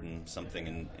 100 and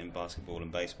something in basketball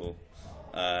and baseball.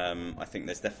 I think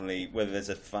there's definitely, whether there's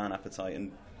a fan appetite,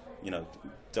 and, you know,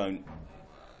 don't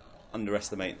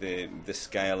underestimate the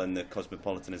scale and the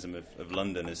cosmopolitanism of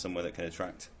London as somewhere that can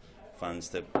attract fans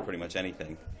to pretty much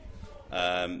anything.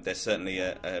 There's certainly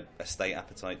a state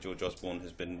appetite. George Osborne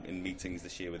has been in meetings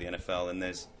this year with the NFL, and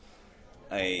there's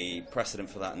a precedent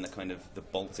for that in the kind of the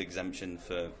Bolt exemption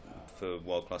for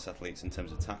world-class athletes in terms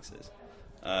of taxes.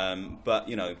 But,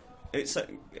 you know, it's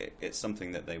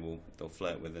something that they'll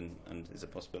flirt with and is a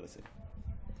possibility.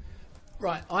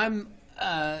 Right,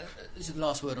 this is the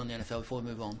last word on the NFL before we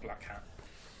move on. Black hat.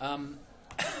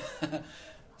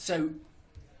 So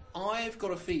I've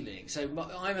got a feeling. So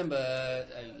I remember,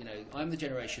 you know, I'm the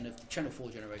generation of the Channel 4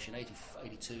 generation,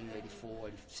 82, 84,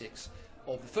 86.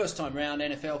 Of the first time round,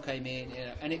 NFL came in, you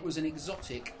know, and it was an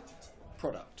exotic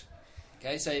product.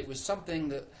 Okay, so it was something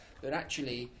that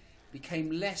actually became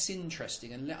less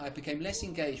interesting, and I became less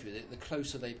engaged with it the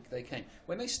closer they came.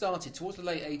 When they started towards the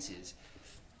late 80s,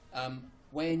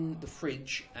 when the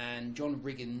Fridge and John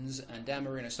Riggins and Dan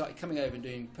Marino started coming over and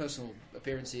doing personal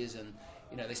appearances, and,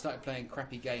 you know, they started playing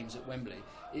crappy games at Wembley,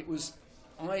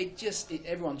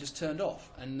 everyone just turned off,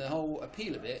 and the whole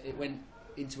appeal of it went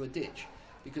into a ditch.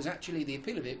 Because actually the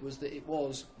appeal of it was that it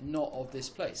was not of this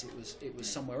place; it was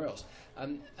somewhere else.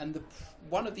 And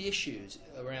one of the issues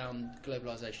around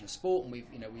globalisation of sport, and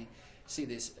we see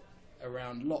this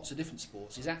around lots of different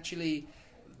sports, is actually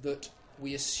that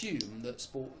we assume that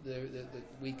sport that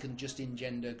we can just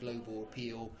engender global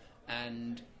appeal,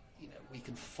 and, you know, we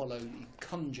can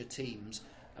conjure teams.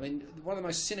 I mean, one of the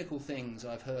most cynical things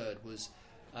I've heard was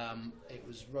it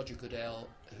was Roger Goodell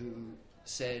who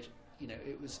said, you know,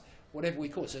 it was whatever we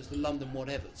call it, so it's the London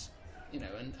whatevers, you know,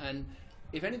 and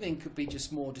if anything could be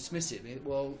just more dismissive,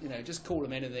 well, you know, just call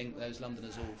them anything, those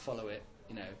Londoners all follow it,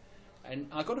 you know. And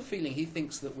I got a feeling he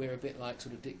thinks that we're a bit like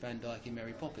sort of Dick Van Dyke in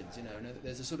Mary Poppins, you know, and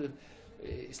there's a sort of,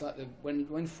 it's like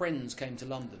when Friends came to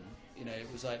London, you know, it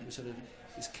was sort of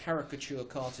this caricature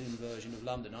cartoon version of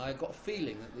London. I got a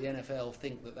feeling that the NFL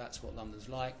think that that's what London's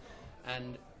like,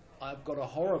 and I've got a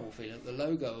horrible feeling that the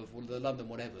logo of the London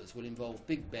whatevers will involve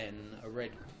Big Ben, a red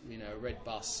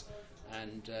bus,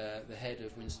 and the head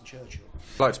of Winston Churchill.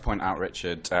 I'd like to point out,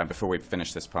 Richard, before we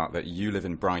finish this part, that you live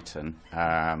in Brighton,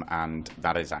 and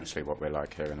that is actually what we're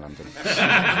like here in London.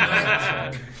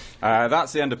 So,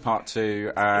 that's the end of part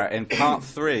 2. In part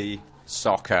 3,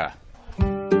 soccer.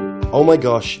 Oh my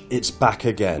gosh, it's back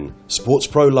again.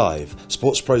 SportsPro Live,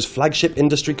 SportsPro's flagship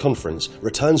industry conference,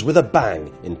 returns with a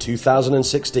bang in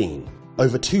 2016.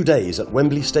 Over 2 days at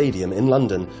Wembley Stadium in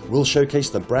London, we'll showcase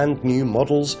the brand new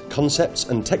models, concepts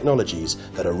and technologies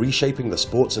that are reshaping the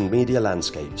sports and media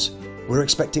landscapes. We're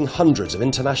expecting hundreds of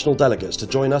international delegates to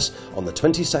join us on the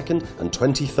 22nd and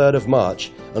 23rd of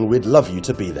March, and we'd love you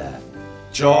to be there.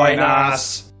 Join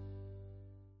us!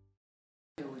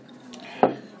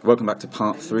 Welcome back to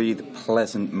part 3, the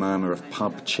pleasant murmur of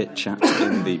pub chit-chat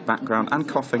in the background, and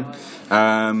coughing.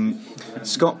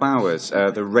 Scott Bowers,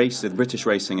 the British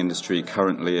racing industry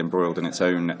currently embroiled in its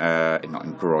own, not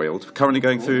embroiled, currently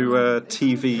going through a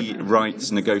TV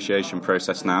rights negotiation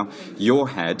process now. Your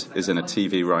head is in a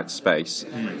TV rights space.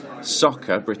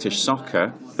 Soccer, British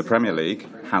soccer, the Premier League,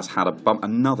 has had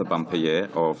another bumper year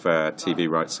of TV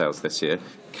rights sales this year.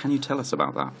 Can you tell us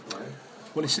about that?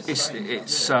 Well,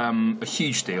 it's a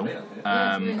huge deal,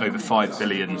 over $5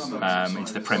 billion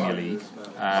into the Premier League,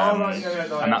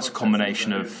 and that's a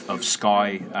combination of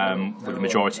Sky with the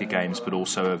majority of games, but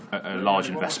also a large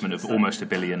investment of almost $1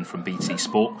 billion from BT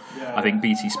Sport. I think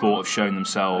BT Sport have shown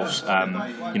themselves.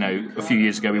 A few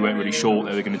years ago we weren't really sure what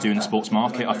they were going to do in the sports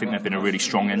market. I think they've been a really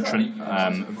strong entrant,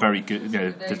 very good.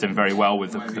 They've done very well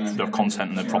with the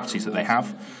content and the properties that they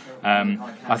have.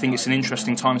 I think it's an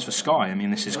interesting times for Sky. I mean,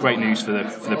 this is great news for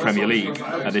the Premier League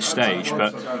at this stage,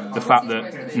 but the fact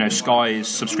that Sky's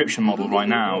subscription model right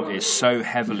now is so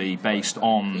heavily based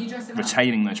on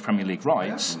retaining those Premier League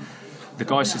rights, the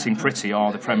guys sitting pretty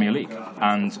are the Premier League,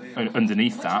 and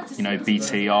underneath that,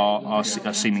 BT are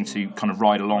seeming to kind of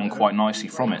ride along quite nicely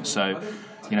from it. So,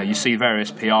 you see various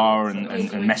PR and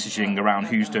messaging around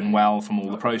who's done well from all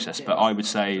the process, but I would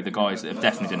say the guys that have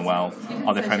definitely done well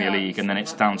are the Premier League, and then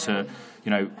it's down to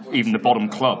even the bottom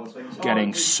club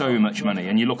getting so much money.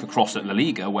 And you look across at La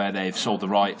Liga, where they've sold the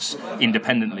rights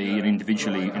independently and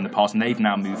individually in the past, and they've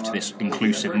now moved to this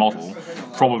inclusive model,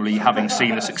 probably having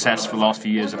seen the success for the last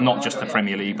few years of not just the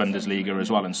Premier League, Bundesliga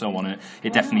as well, and so on.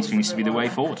 It definitely seems to be the way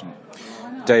forward.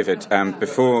 David,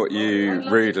 before you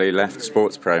rudely left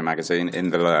SportsPro magazine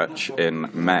in the lurch in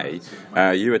May,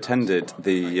 you attended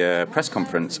the press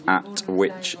conference at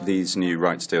which these new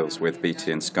rights deals with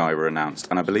BT and Sky were announced,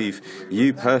 and I believe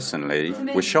you personally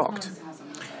were shocked.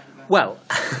 Well,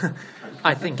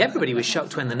 I think everybody was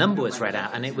shocked when the number was read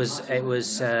out, and it was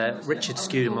Richard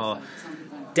Scudamore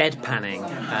deadpanning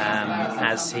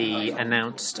as he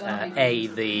announced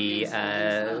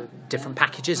the different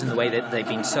packages and the way that they've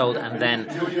been sold, and then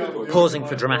pausing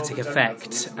for dramatic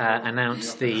effect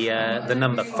announced the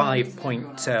number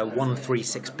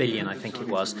 5.136 billion, I think it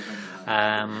was,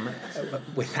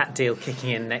 with that deal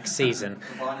kicking in next season.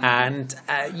 And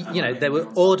there were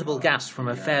audible gasps from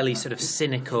a fairly sort of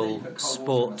cynical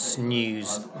sports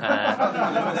news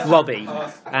lobby.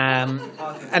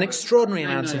 An extraordinary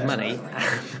amount of money,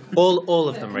 all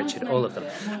of them, Richard, all of them.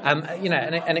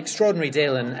 An extraordinary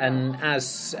deal, and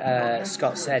as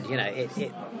Scott said,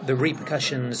 the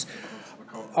repercussions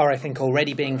are, I think,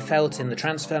 already being felt in the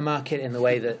transfer market in the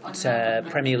way that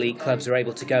Premier League clubs are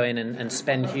able to go in and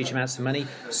spend huge amounts of money.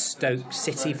 Stoke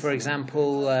City, for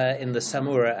example, in the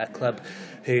summer, were a club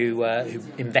who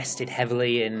invested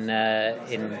heavily in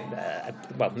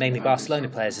mainly Barcelona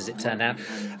players, as it turned out,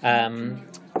 and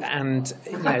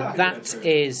that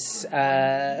is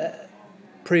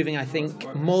proving, I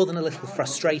think, more than a little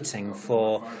frustrating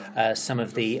for some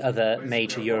of the other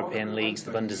major European leagues.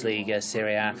 The Bundesliga,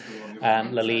 Serie A,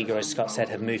 La Liga, as Scott said,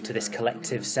 have moved to this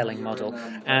collective selling model.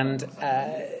 And,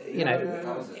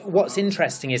 what's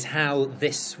interesting is how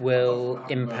this will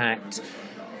impact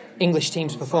English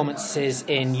teams' performances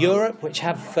in Europe, which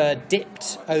have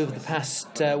dipped over the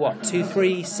past,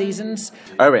 2-3 seasons.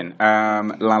 Owen,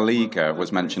 La Liga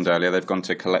was mentioned earlier. They've gone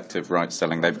to collective rights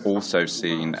selling. They've also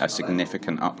seen a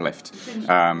significant uplift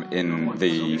in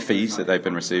the fees that they've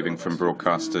been receiving from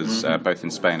broadcasters, both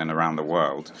in Spain and around the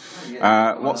world.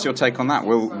 What's your take on that?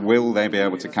 Will they be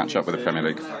able to catch up with the Premier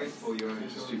League?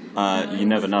 You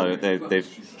never know. They've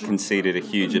conceded a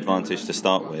huge advantage to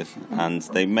start with, and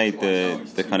they made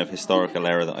the kind of historical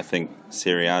error that I think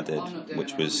Serie A did,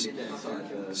 which was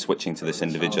switching to this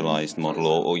individualised model,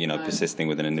 or persisting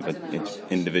with an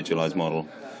individualised model,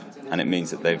 and it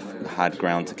means that they've had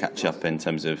ground to catch up in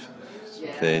terms of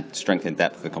the strength and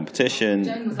depth of the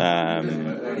competition,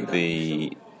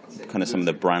 the kind of some of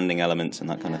the branding elements and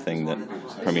that kind of thing that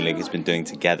Premier League has been doing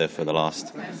together for the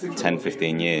last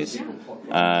 10-15 years.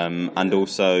 And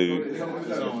also,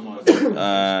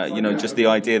 just the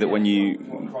idea that when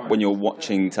you're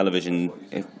watching television,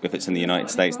 if it's in the United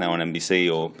States now on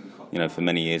NBC, or for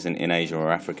many years in Asia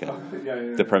or Africa,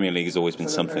 the Premier League has always been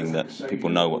something that people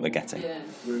know what they're getting.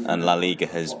 And La Liga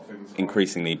has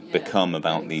increasingly become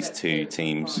about these two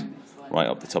teams right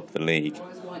up the top of the league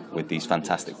with these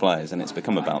fantastic players, and it's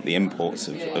become about the imports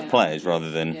of players rather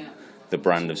than the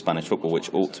brand of Spanish football, which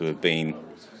ought to have been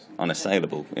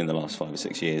unassailable in the last 5 or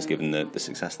 6 years, given the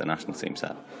success the national teams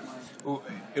had. Well,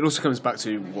 it also comes back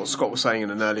to what Scott was saying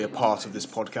in an earlier part of this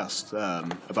podcast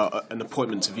about an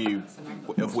appointment to view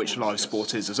of which live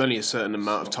sport is. There's only a certain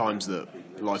amount of times that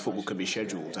live football can be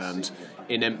scheduled, and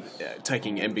in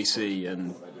taking NBC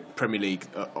and Premier League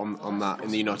on that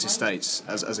in the United States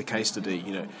as a case study,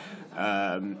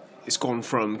 it's gone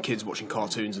from kids watching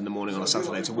cartoons in the morning on a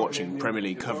Saturday to watching Premier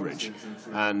League coverage,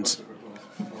 and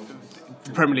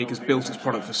the Premier League has built its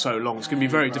product for so long. It's going to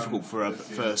be very difficult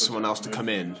for someone else to come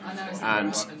in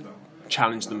and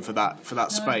challenge them for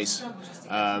that space,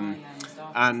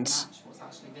 and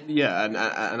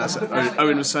as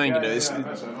Owen was saying,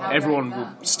 everyone will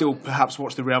still perhaps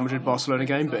watch the Real Madrid-Barcelona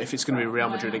game, but if it's going to be Real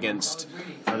Madrid against,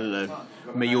 I don't know,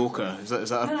 Mallorca, is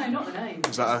that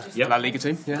a La Liga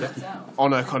team? Yeah.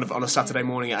 On a Saturday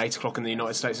morning at 8 o'clock in the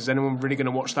United States, is anyone really going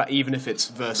to watch that, even if it's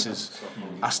versus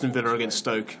Aston Villa against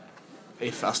Stoke?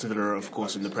 If Aston Villa are, of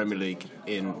course, in the Premier League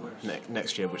in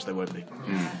next year, which they won't be.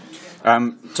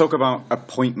 Talk about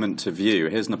appointment to view.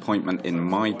 Here's an appointment in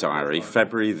my diary,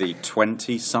 February the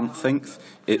 20-something.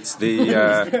 It's the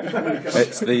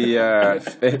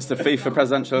FIFA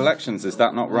presidential elections. Is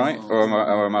that not right,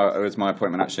 or is my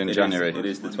appointment actually in January? It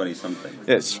is the 20-something.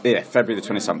 It's February the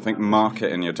 20-something. Mark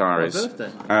it in your diaries.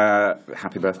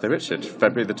 Happy birthday, Richard.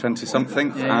 February the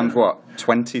 20-something, and what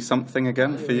 20-something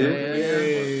again for you?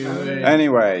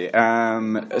 Anyway,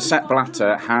 Sepp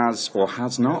Blatter has or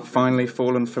has not finally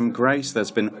fallen from grace.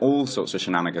 There's been all sorts of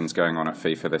shenanigans going on at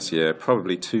FIFA this year.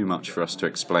 Probably too much for us to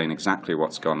explain exactly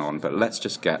what's gone on, but let's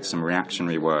just get some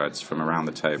reactionary words from around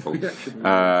the table.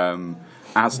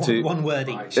 As to one word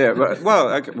each. Yeah,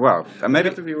 well, maybe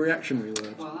have to be reactionary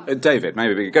words. David,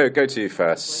 maybe go to you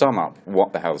first. Sum up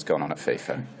what the hell's gone on at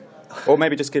FIFA, or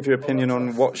maybe just give your opinion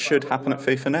on what should happen at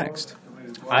FIFA next.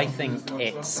 I think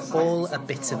it's all a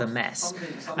bit of a mess,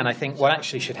 and I think what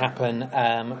actually should happen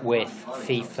with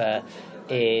FIFA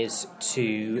is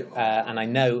to, and I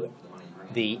know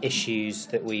the issues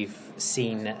that we've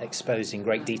seen exposed in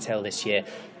great detail this year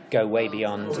go way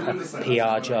beyond a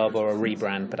PR job or a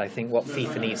rebrand, but I think what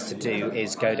FIFA needs to do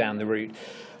is go down the route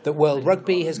that World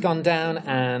Rugby has gone down,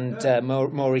 and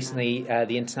more recently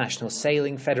the International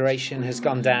Sailing Federation has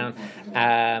gone down,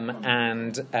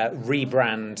 and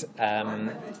rebrand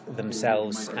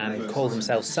themselves and call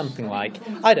themselves something like,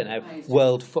 I don't know,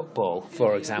 World Football,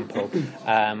 for example.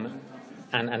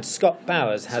 And Scott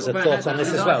Bowers has a thought on this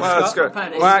as well.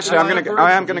 Well, actually,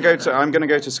 I'm going to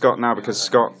go to Scott now, because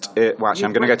Scott. I'm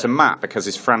going to go to Matt because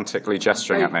he's frantically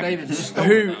gesturing at me.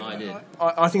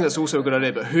 I think that's also a good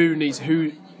idea, but who?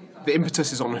 The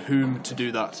impetus is on whom to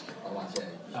do that.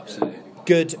 Absolutely.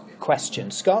 Good question,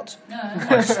 Scott.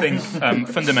 I just think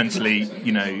fundamentally,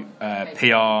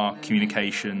 PR,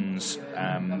 communications.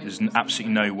 There's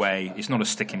absolutely no way. It's not a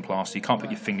sticking plaster. You can't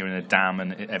put your finger in a dam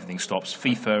and everything stops.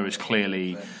 FIFA is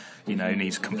clearly,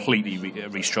 needs completely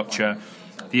restructure.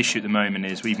 The issue at the moment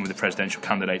is, even with the presidential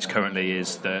candidates currently,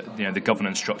 is that the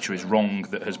governance structure is wrong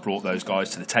that has brought those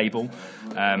guys to the table.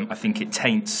 I think it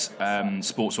taints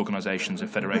sports organisations and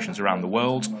federations around the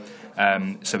world.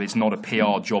 So it's not a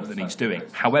PR job that needs doing.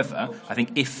 However, I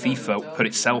think if FIFA put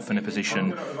itself in a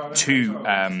position to,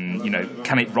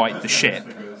 can it right the ship?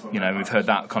 We've heard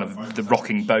that kind of the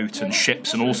rocking boat and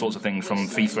ships and all sorts of things from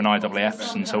FIFA and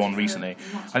IAAFs and so on recently.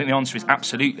 I think the answer is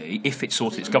absolutely. If it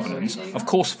sorts its governance, of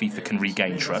course FIFA can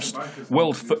regain trust.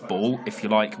 World football, if you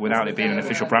like, without it being an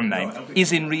official brand name,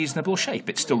 is in reasonable shape.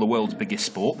 It's still the world's biggest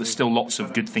sport. There's still lots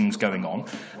of good things going on.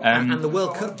 And the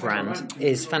World Cup brand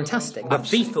is fantastic. The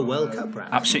FIFA World Cup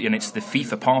brand. Absolutely, and it's the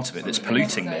FIFA part of it that's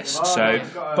polluting this. So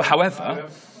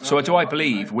do I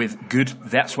believe with good,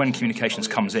 that's when communications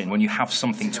comes in, when you have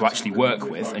something to actually work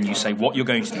with and you say what you're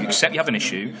going to do, except you have an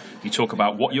issue, you talk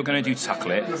about what you're going to do to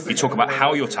tackle it, you talk about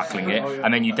how you're tackling it,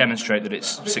 and then you demonstrate that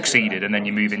it's succeeded, and then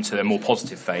you move into a more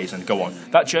positive phase and go on.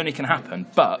 That journey can happen,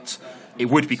 but it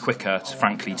would be quicker,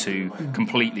 frankly, to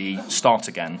completely start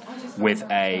again with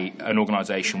an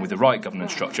organisation with the right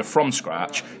governance structure from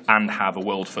scratch and have a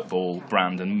world football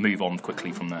brand and move on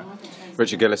quickly from there.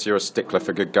 Richard Gillis, you're a stickler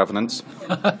for good governance.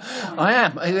 I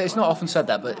am. It's not often said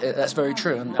that, but that's very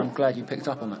true, and I'm glad you picked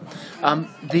up on that.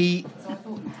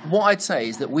 What I'd say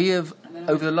is that we have,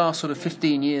 over the last sort of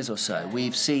 15 years or so,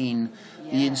 we've seen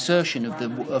the insertion of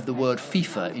the word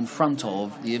FIFA in front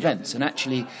of the events, and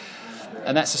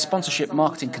that's a sponsorship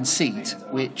marketing conceit,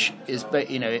 which is,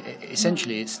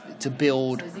 essentially it's to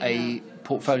build a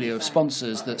portfolio of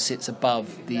sponsors that sits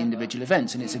above the individual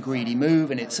events, and it's a greedy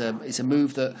move, and it's a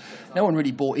move that no one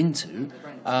really bought into,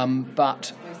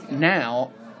 but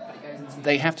now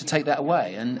they have to take that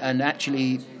away, and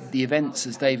actually the events,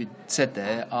 as David said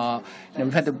there, are,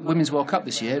 we've had the Women's World Cup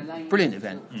this year, brilliant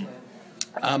event.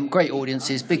 Great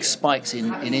audiences, big spikes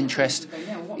in interest.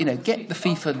 Get the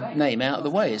FIFA name out of the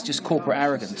way. It's just corporate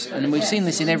arrogance, and we've seen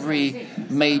this in every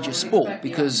major sport,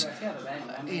 because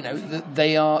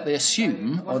they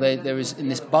assume, or there is in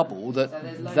this bubble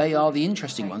that they are the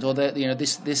interesting ones, or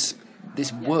this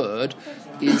word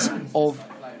is of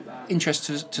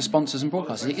interest to sponsors and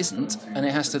broadcasters. It isn't, and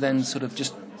it has to then sort of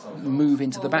just move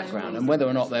into the background. And whether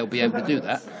or not they'll be able to do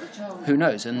that, who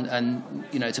knows? And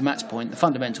to Matt's point, the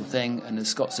fundamental thing, and as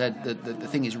Scott said, the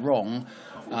thing is wrong.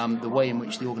 The way in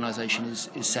which the organisation is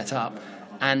set up,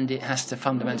 and it has to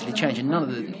fundamentally change. And none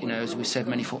of the, as we've said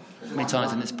many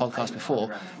times in this podcast before,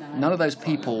 none of those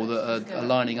people that are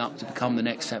lining up to become the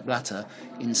next Sepp Blatter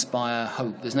inspire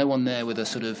hope. There's no one there with a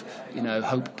sort of,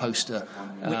 hope poster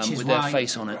with their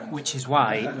face on it. Which is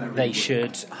why they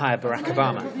should hire Barack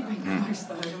Obama.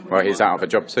 Well, he's out of a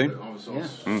job soon.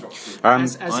 Yeah.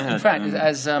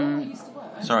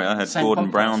 Sorry, I had St. Gordon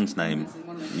Podcast. Brown's name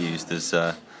used as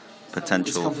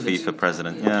potential FIFA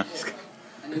president. Yeah.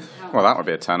 Well, that would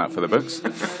be a turn up for the books.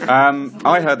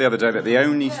 I heard the other day that the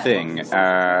only thing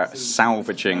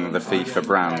salvaging the FIFA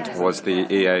brand was the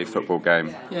EA football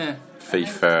game. Yeah.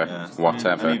 FIFA,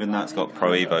 whatever. And even that's got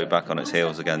Pro Evo back on its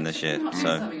heels again this year.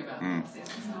 So.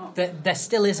 There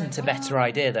still isn't a better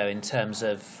idea, though, in terms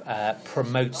of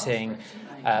promoting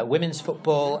women's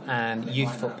football and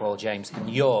youth football, James, than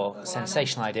your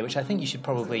sensational idea, which I think you should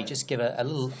probably just give a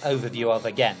little overview of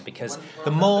again, because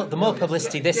the more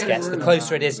publicity this gets, the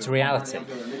closer it is to reality.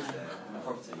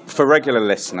 For regular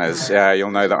listeners,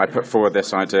 you'll know that I put forward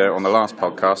this idea on the last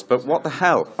podcast, but what the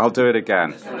hell? I'll do it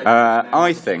again.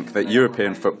 I think that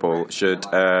European football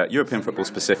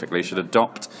specifically, should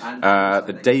adopt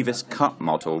the Davis Cup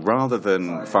model rather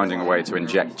than finding a way to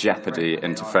inject jeopardy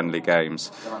into friendly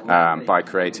games by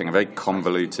creating a very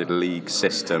convoluted league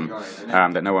system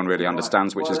that no one really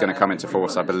understands, which is going to come into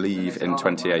force, I believe, in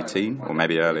 2018 or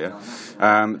maybe earlier.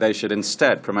 They should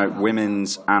instead promote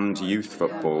women's and youth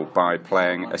football by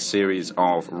playing a series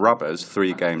of rubbers,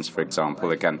 3 games, for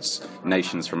example, against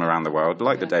nations from around the world,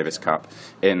 like the Davis Cup,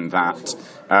 in that...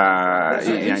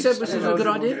 You said this is a good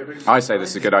idea? I say this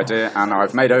is a good idea, and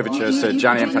I've made overtures to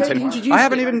Gianni Infantino. I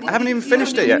haven't even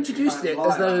finished it yet. You introduced it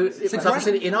as though it was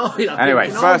obviously Anyway,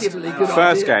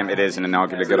 first game, it is an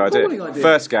inarguably good idea.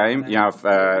 First game, you have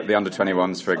the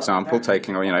under-21s, for example,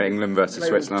 taking on England versus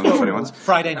Switzerland under-21s.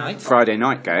 Friday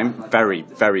night game, very,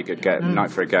 very good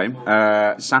night for a game.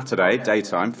 Saturday,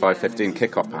 daytime, 5:15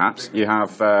 kickoff perhaps. You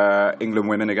have England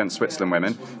women against Switzerland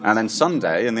women, and then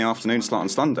Sunday, in the afternoon slot on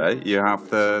Sunday, you have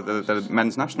the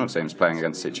men's national teams playing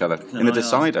against each other in a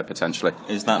decider, potentially.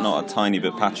 Is that not a tiny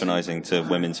bit patronising to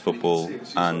women's football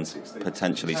and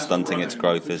potentially stunting its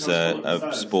growth as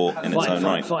a sport in its own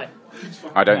right?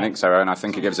 I don't think so, and I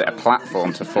think it gives it a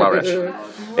platform to flourish.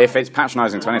 If it's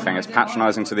patronising to anything, it's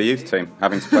patronising to the youth team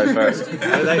having to play first.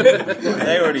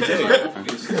 They already do.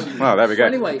 Well, there we go.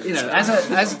 Anyway,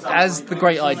 as the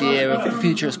great idea of the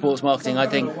future of sports marketing, I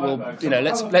think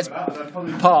let's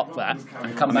park that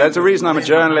and come back. There's a reason I'm a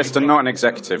journalist and not an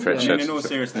executive, Richard. In all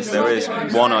seriousness, there is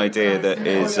one idea that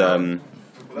is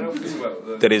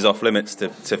off limits to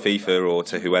FIFA or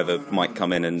to whoever might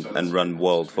come in and run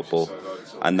world football,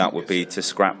 and that would be to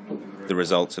scrap the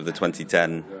results of the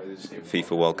 2010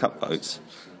 FIFA World Cup votes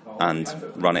and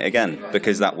run it again,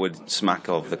 because that would smack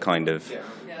of the kind of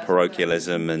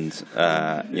parochialism and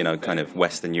kind of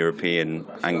Western European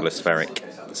Anglospheric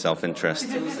self-interest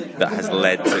that has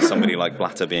led to somebody like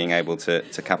Blatter being able to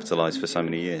capitalise for so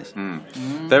many years.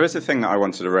 There is a thing that I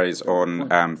wanted to raise on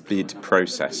bid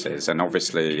processes, and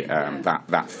obviously that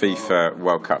FIFA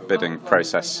World Cup bidding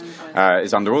process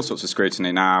is under all sorts of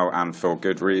scrutiny now, and for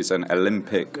good reason.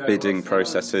 Olympic bidding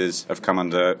processes have come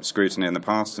under scrutiny in the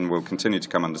past and will continue to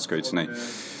come under scrutiny.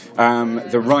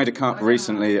 The Ryder Cup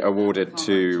recently awarded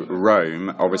to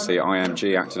Rome. Obviously,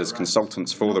 IMG acted as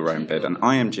consultants for the Rome bid, and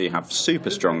IMG have super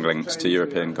strong links to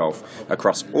European golf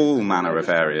across all manner of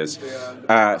areas.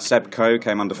 Seb Coe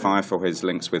came under fire for his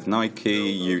links with Nike.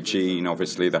 Eugene,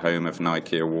 obviously the home of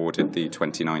Nike, awarded the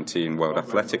 2019 World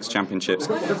Athletics Championships.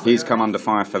 He's come under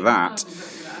fire for that.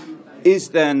 Is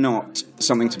there not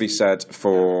something to be said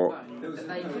for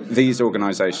these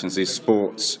organisations, these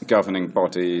sports governing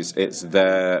bodies? It's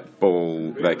their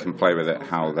ball, they can play with it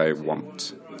how they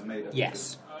want?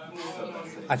 Yes,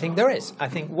 I think there is. I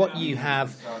think what you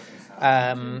have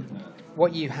at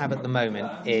the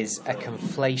moment is a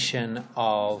conflation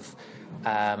of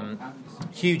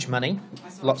huge money,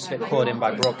 lots of it poured in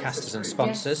by broadcasters and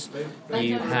sponsors.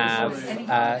 You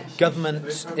have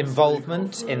government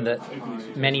involvement in that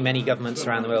many governments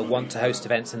around the world want to host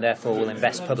events and therefore will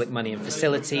invest public money in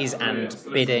facilities and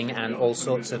bidding and all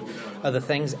sorts of other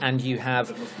things. And you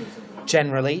have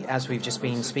generally, as we've just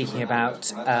been speaking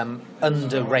about,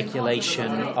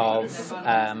 under-regulation of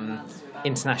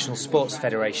international sports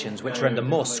federations, which are under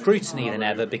more scrutiny than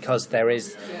ever because there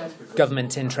is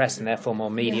government interest and therefore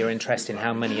more media interest in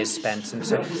how money is spent. And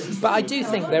so, but I do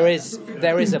think there is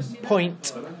a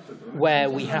point where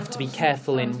we have to be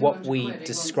careful in what we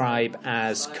describe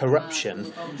as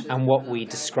corruption and what we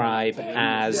describe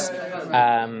as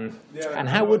and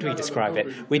how would we describe it?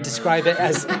 We describe it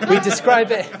as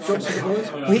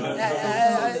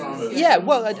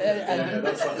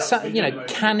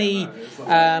canny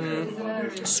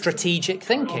strategic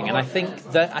thinking, and I think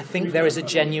there is a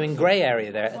genuine grey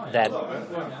area there.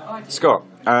 Scott,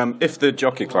 if the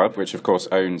Jockey Club, which of course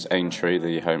owns Aintree,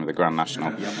 the home of the Grand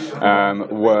National,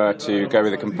 were to go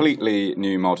with a completely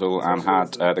new model and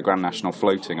had the Grand National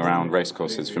floating around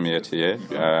racecourses from year to year,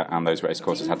 and those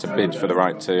racecourses had to bid for the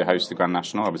right to host the Grand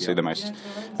National, obviously the most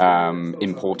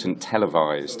important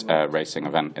televised racing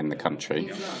event in the country.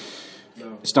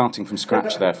 Starting from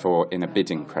scratch, therefore, in a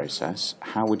bidding process,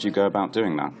 how would you go about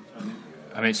doing that?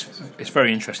 I mean, it's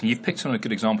very interesting. You've picked on a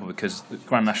good example because the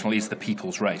Grand National is the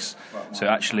people's race. So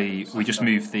actually, we just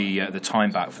moved the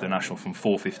time back for the National from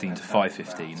 4:15 to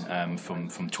 5:15 from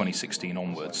 2016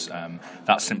 onwards.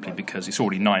 That's simply because it's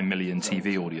already 9 million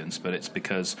TV audience, but it's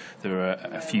because there are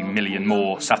a few million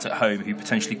more sat at home who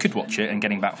potentially could watch it and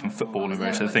getting back from football and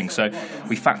various other things. So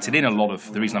we factored in a lot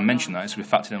of, the reason I mentioned that is we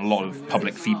factored in a lot of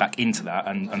public feedback into that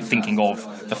and thinking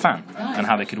of the fan and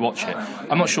how they could watch it.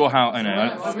 I'm not sure how, I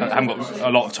haven't got a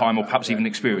lot of time or perhaps even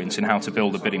experience in how to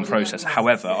build a bidding process.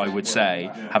 However, I would say,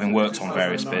 having worked on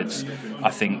various bids, I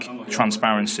think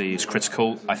transparency is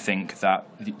critical. I think that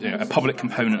a public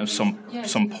component of some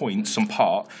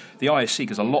part, the IOC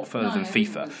goes a lot further than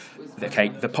FIFA. Okay,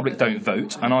 the public don't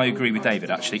vote, and I agree with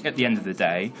David, actually. At the end of the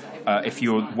day, if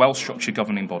you're a well-structured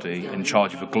governing body in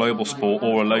charge of a global sport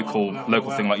or a local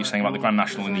thing like you're saying about the Grand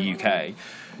National in the UK,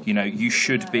 you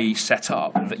should be set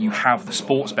up that you have the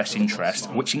sport's best interest,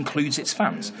 which includes its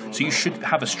fans. So you should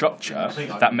have a structure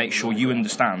that makes sure you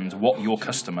understand what your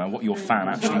customer, what your fan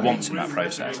actually wants in that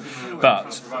process.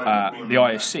 But the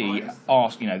IOC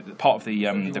asks, part of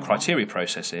the criteria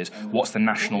process is what's the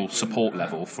national support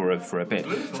level for a bid.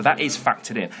 So that is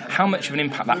factored in. How much of an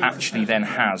impact that actually then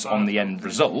has on the end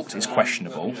result is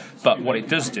questionable. But what it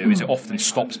does do is it often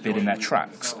stops bid in their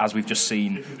tracks, as we've just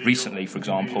seen recently, for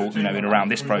example, in around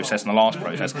this process and the last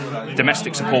process,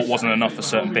 domestic support wasn't enough for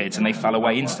certain bids and they fell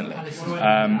away instantly.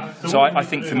 So I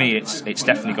think for me it's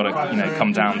definitely got to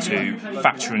come down to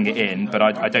factoring it in, but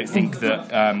I don't think that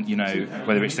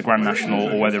whether it's the Grand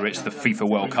National or whether it's the FIFA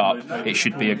World Cup, it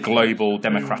should be a global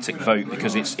democratic vote,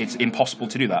 because it's impossible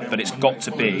to do that. But it's got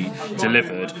to be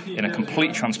delivered in a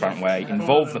completely transparent way,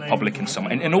 involve the public in some,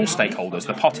 and all stakeholders,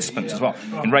 the participants as well.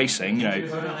 In racing,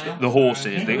 the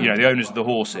horses, the owners of the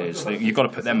horses, you've got to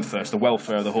put them first. The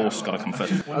welfare of the horse has got to come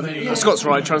first. I think Scott's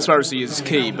right, transparency is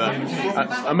key, but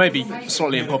I may be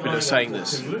slightly unpopular saying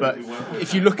this, but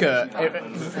if you look at,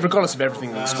 regardless of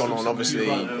everything that's gone on, obviously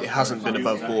it hasn't been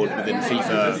above board within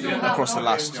FIFA across the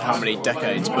last how many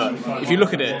decades, but if you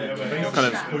look at it,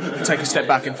 kind of take a step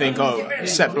back and think,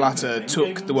 Sepp Blatter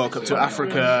took the World Cup to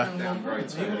Africa,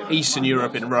 Eastern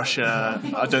Europe in Russia.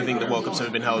 I don't think the World Cup's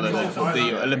ever been held there.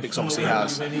 The Olympics obviously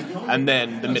has, and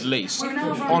then the Middle East.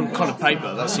 On kind of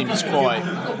paper, that seems quite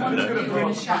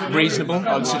reasonable,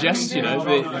 I would suggest.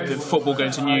 The football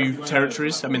going to new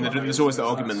territories. I mean, there's always the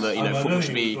argument that football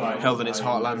should be held in its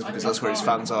heartlands because that's where its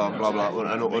fans are, blah blah,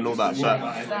 and all that. But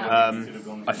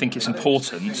I think it's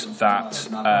important that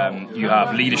you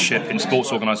have leadership in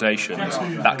sports organisations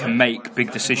that can make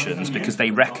big decisions because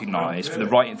they recognise, for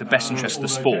the best interest of the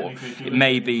sport, it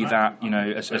may be that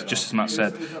as Matt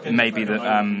said, it may be that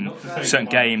certain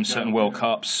games, certain World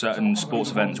Cups, certain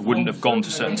sports events wouldn't have gone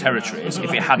to certain territories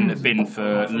if it hadn't have been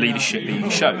for leadership being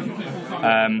shown.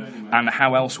 And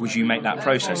how else would you make that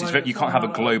process? You can't have a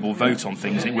global vote on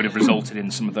things, and it would have resulted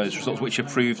in some of those results, which have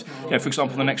proved, for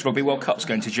example, the next Rugby World Cup's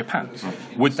going to Japan.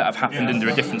 Would that have happened under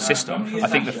a different system? I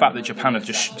think the fact that Japan have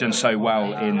just done so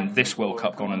well in this World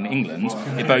Cup gone in England,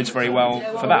 it bodes very well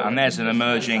for that. And there's an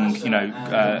emerging,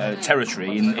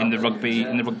 territory in the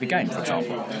rugby game, for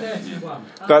example.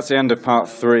 That's the end of part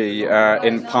 3.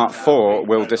 In part 4,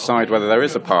 we'll decide whether there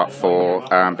is a part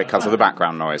 4 because of the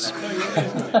background noise.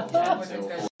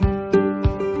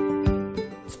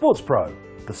 SportsPro,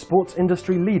 the sports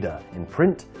industry leader in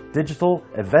print, digital,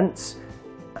 events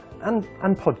and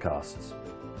podcasts.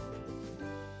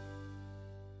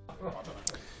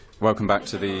 Welcome back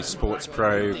to the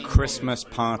SportsPro Christmas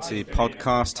Party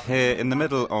podcast. Here in the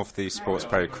middle of the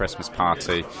SportsPro Christmas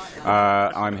Party,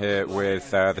 I'm here with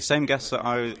the same guests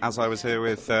as I was here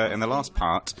with in the last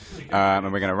part,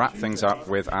 and we're going to wrap things up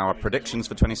with our predictions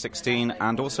for 2016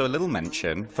 and also a little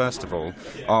mention, first of all,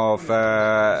 of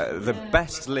the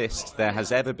best list there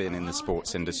has ever been in the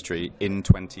sports industry in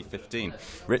 2015.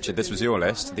 Richard, this was your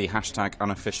list, the hashtag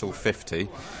unofficial 50.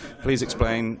 Please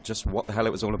explain just what the hell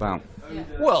it was all about.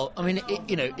 Well, I mean,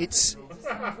 it's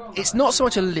not so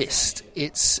much a list.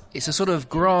 It's a sort of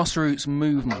grassroots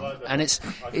movement, and it's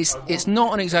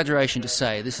not an exaggeration to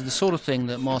say this is the sort of thing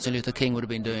that Martin Luther King would have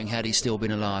been doing had he still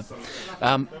been alive.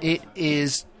 It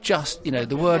is just,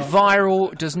 the word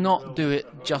viral does not do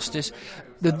it justice.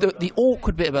 The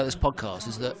awkward bit about this podcast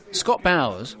is that Scott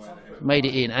Bowers made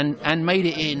it in, and made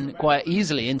it in quite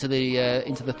easily into the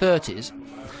 30s.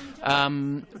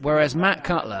 Whereas Matt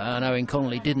Cutler and Owen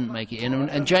Connolly didn't make it in,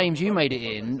 and James, you made it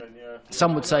in.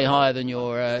 Some would say higher than you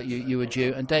were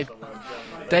due, and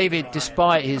David,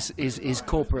 despite his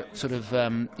corporate sort of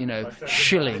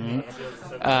shilling,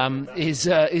 is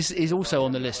also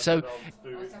on the list. So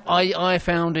I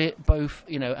found it both,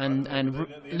 and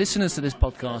listeners to this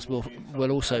podcast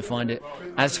will also find it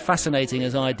as fascinating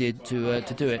as I did to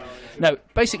do it. No,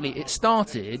 basically it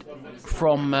started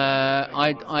from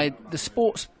the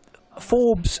sports.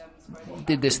 Forbes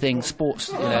did this thing, sports,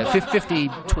 50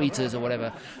 tweeters or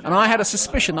whatever, and I had a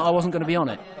suspicion that I wasn't going to be on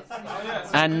it,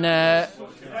 and I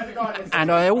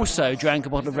also drank a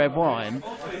bottle of red wine,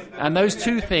 and those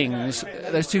two factors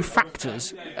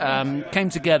came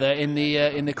together in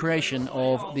the creation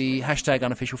of the hashtag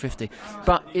unofficial 50.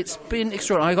 But it's been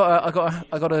extraordinary. I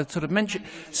got a sort of mention.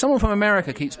 Someone from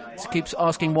America keeps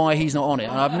asking why he's not on it,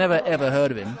 and I've never ever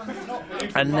heard of him,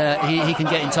 and he can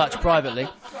get in touch privately.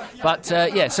 But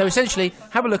so essentially,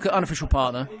 have a look at Unofficial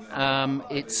Partner.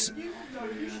 It's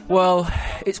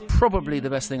probably the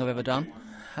best thing I've ever done.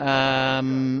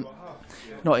 And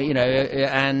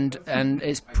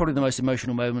it's probably the most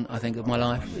emotional moment I think of my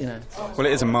life. Well,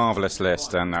 it is a marvellous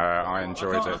list, and I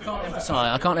enjoyed it.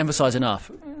 I can't emphasise enough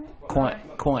quite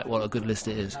what a good list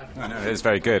it is. No, it is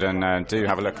very good, and do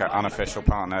have a look at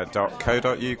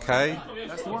unofficialpartner.co.uk.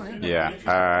 That's the one.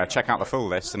 Yeah, check out the full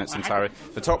list in its entirety.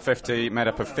 The top 50 made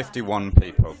up of 51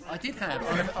 people. I did have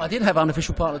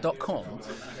unofficialpartner.com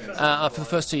for the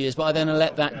first 2 years, but I then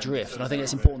let that drift, and I think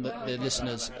it's important that the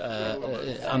listeners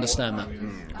understand that.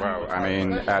 Well, I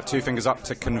mean, two fingers up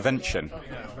to convention.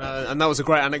 And that was a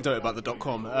great anecdote about the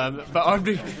 .com. But I'd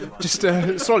be just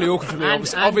slightly awkward for me.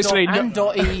 Obviously, and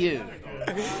 .eu.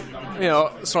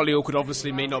 Slightly awkward,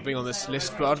 obviously, me not being on this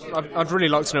list, but I'd really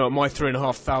like to know what my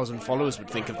 3,500 followers would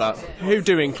think of that. Who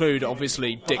do include,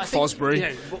 obviously, Dick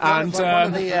Fosbury and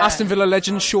Aston Villa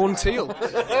legend Sean Teal.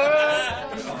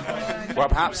 Well,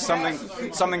 perhaps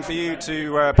something for you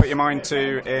to put your mind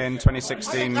to in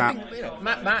 2016, Matt.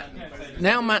 Matt.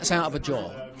 Now Matt's out of a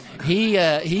job.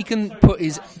 He can put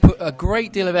a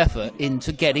great deal of effort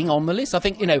into getting on the list. I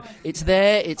think it's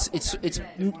there.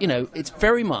 It's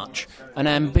very much an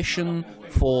ambition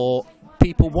for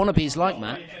people wannabes like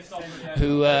Matt,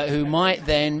 who might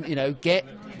then get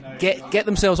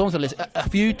themselves onto the list. A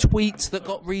few tweets that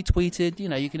got retweeted.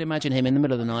 You can imagine him in the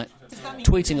middle of the night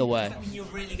tweeting away. You're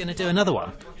really going to do another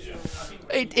one?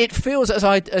 It feels as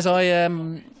I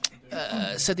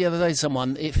said the other day to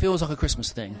someone, it feels like a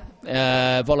Christmas thing.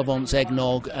 Vol-au-vents,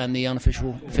 eggnog, and the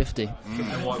unofficial 50.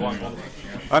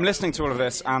 I'm listening to all of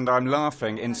this and I'm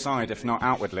laughing inside, if not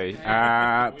outwardly.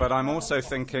 But I'm also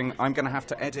thinking I'm going to have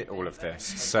to edit all of this.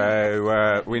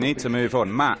 So we need to move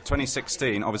on. Matt,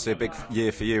 2016, obviously a big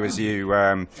year for you as you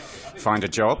find a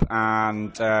job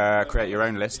and create your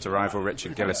own list to rival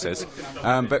Richard Gillis's.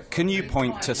 But can you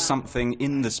point to something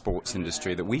in the sports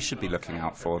industry that we should be looking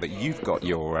out for, that you've got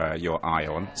your eye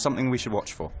on, something we should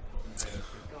watch for?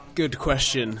 Good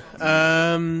question.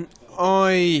 I mean,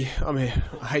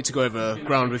 I hate to go over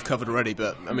ground we've covered already,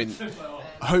 but I mean,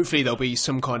 hopefully there'll be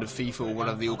some kind of FIFA or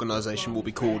whatever the organisation will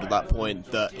be called at that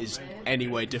point that is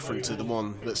anyway different to the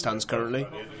one that stands currently.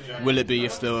 Will it be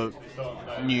if the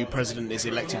new president is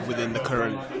elected within the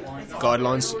current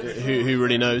guidelines? Who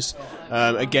really knows?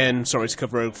 Again, sorry to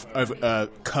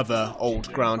cover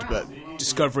old ground, but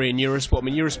Discovery and Eurosport. I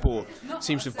mean, Eurosport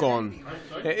seems to have gone.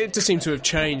 It does seem to have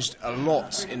changed a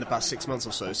lot in the past 6 months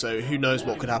or so. So who knows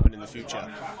what could happen in the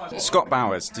future? Scott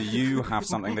Bowers, do you have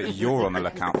something that you're on the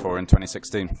lookout for in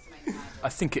 2016? I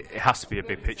think it has to be a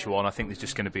big picture one. I think there's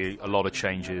just going to be a lot of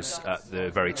changes at the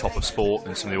very top of sport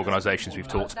and some of the organisations we've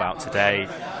talked about today.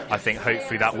 I think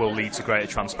hopefully that will lead to greater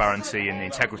transparency and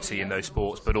integrity in those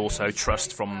sports, but also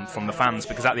trust from the fans,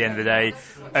 because at the end of the day,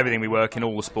 everything we work in,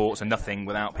 all the sports, are nothing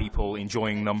without people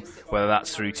enjoying them, whether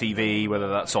that's through TV, whether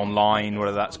that's online,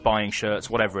 whether that's buying shirts,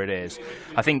 whatever it is.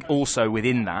 I think also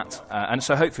within that, and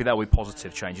so hopefully there will be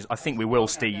positive changes. I think we will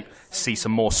see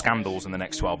some more scandals in the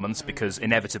next 12 months, because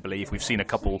inevitably, if we've seen a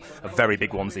couple of very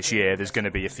big ones this year, there's going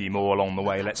to be a few more along the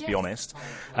way, let's be honest.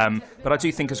 But I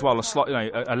do think as well,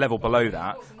 a level below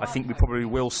that, I think we probably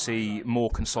will see more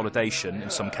consolidation in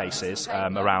some cases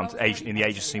around in the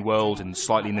agency world and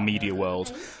slightly in the media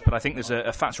world. But I think there's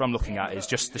a factor I'm looking at is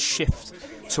just the shift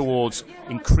towards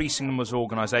increasing them as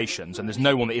organisations, and there's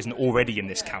no one that isn't already in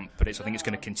this camp, but I think it's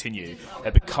going to continue,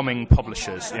 becoming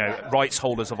publishers, rights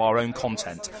holders of our own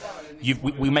content.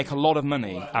 We make a lot of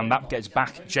money, and that goes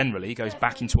back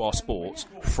into our sport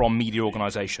from media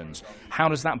organisations. How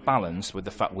does that balance with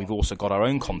the fact we've also got our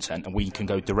own content and we can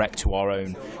go direct to our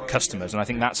own customers? And I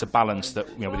think that's a balance that,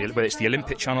 whether it's the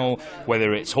Olympic channel,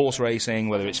 whether it's horse racing,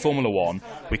 whether it's Formula One,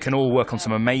 we can all work on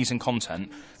some amazing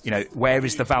content. Where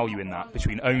is the value in that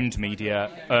between owned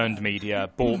media, earned media,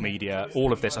 bought media,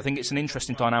 all of this? I think it's an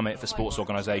interesting dynamic for sports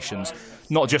organisations,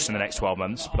 not just in the next 12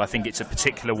 months, but I think it's a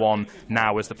particular one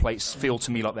now as the plates feel to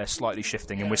me like they're slightly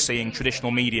shifting, and we're seeing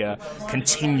traditional media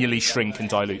continually shrink and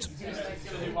dilute.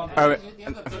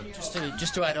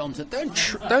 Just to add on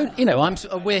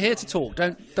to we're here to talk.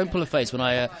 Don't pull a face when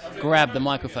I grab the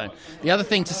microphone. The other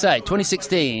thing to say,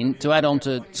 2016, to add on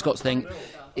to Scott's thing,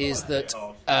 is that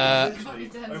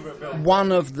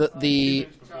one of the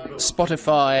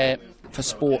Spotify for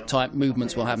sport type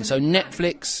movements will happen. So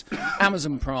Netflix,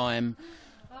 Amazon Prime,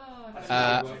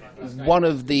 one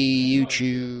of the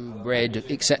YouTube, Red,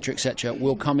 etc.,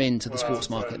 will come into the sports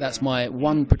market. That's my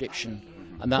one prediction,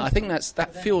 and I think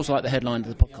that feels like the headline of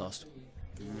the podcast.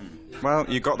 Well,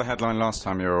 you got the headline last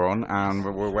time you were on, and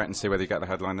we'll wait and see whether you get the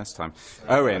headline this time.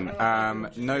 Owen,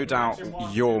 no doubt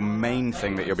your main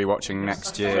thing that you'll be watching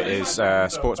next year is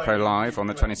SportsPro Live on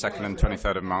the 22nd and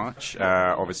 23rd of March,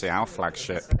 obviously our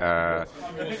flagship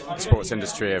sports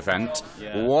industry event.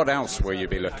 Yeah. What else will you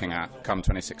be looking at come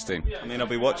 2016? I mean, I'll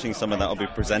be watching some of that, I'll be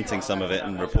presenting some of it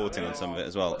and reporting on some of it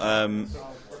as well.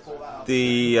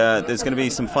 There's going to be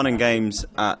some fun and games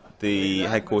at the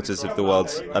headquarters of the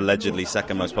world's allegedly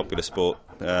second most popular sport,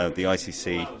 the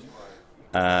ICC.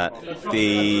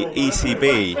 The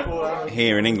ECB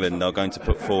here in England are going to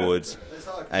put forward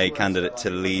a candidate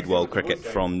to lead world cricket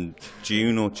from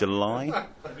June or July.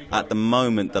 At the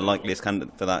moment, the likeliest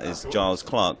candidate for that is Giles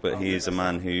Clarke, but he is a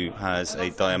man who has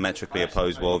a diametrically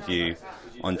opposed worldview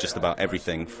on just about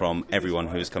everything from everyone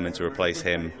who has come in to replace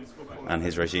him and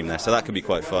his regime there. So that could be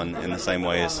quite fun in the same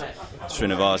way as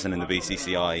Srinivasan in the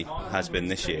BCCI has been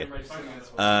this year.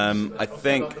 I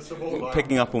think,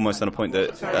 picking up almost on a point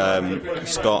that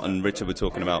Scott and Richard were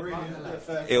talking about,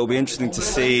 it'll be interesting to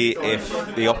see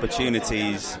if the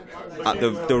opportunities at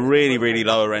the really, really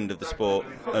lower end of the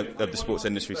sports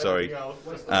industry,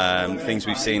 things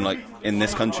we've seen like in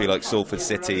this country, like Salford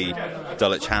City,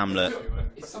 Dulwich Hamlet,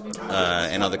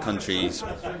 in other countries,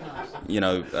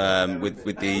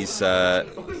 with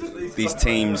these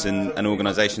teams and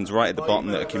organisations right at the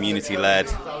bottom that are community-led,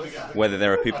 whether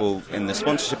there are people in the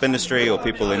sponsorship industry or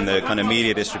people in the kind of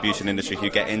media distribution industry who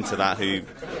get into that, who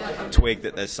twig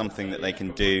that there's something that they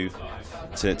can do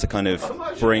to kind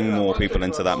of bring more people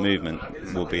into that movement,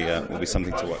 will be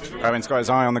something to watch. Owen's got his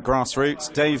eye on the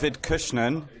grassroots. David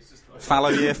Cushnan, fallow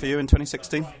year for you in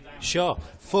 2016? Sure.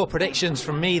 4 predictions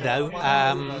from me, though.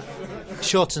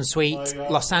 Short and sweet.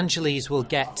 Los Angeles will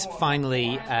get,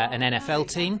 finally, an NFL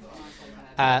team.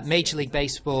 Major League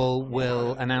Baseball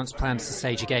will announce plans to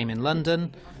stage a game in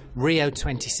London. Rio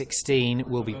 2016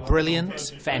 will be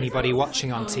brilliant for anybody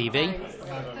watching on TV.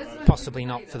 Possibly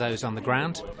not for those on the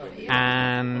ground.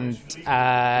 And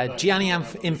Gianni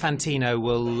Infantino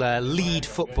will lead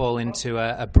football into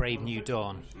a brave new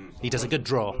dawn. He does a good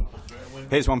draw.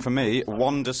 Here's one for me.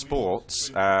 Wonder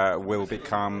Sports will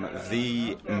become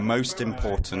the most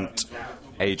important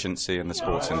agency in the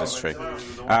sports industry.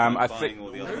 I think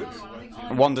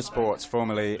Wonder Sports,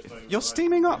 formerly... You're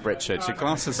steaming up, Richard. Your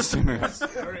glasses are steaming up.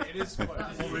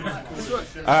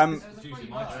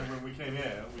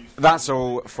 That's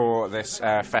all for this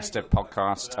festive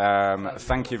podcast.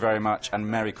 Thank you very much, and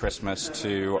Merry Christmas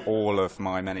to all of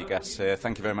my many guests here.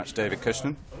 Thank you very much, David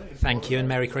Cushnan. Thank you, and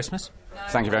Merry Christmas.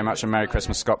 Thank you very much, and Merry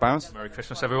Christmas, Scott Bowers. Merry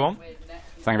Christmas, everyone.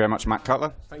 Thank you very much, Matt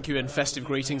Cutler. Thank you, and festive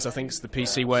greetings, I think is the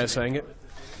PC way of saying it.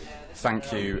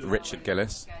 Thank you, Richard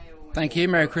Gillis. Thank you,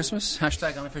 Merry Christmas.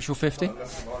 #unofficial50.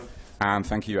 And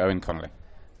thank you, Owen Connolly.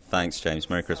 Thanks, James.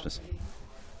 Merry Christmas.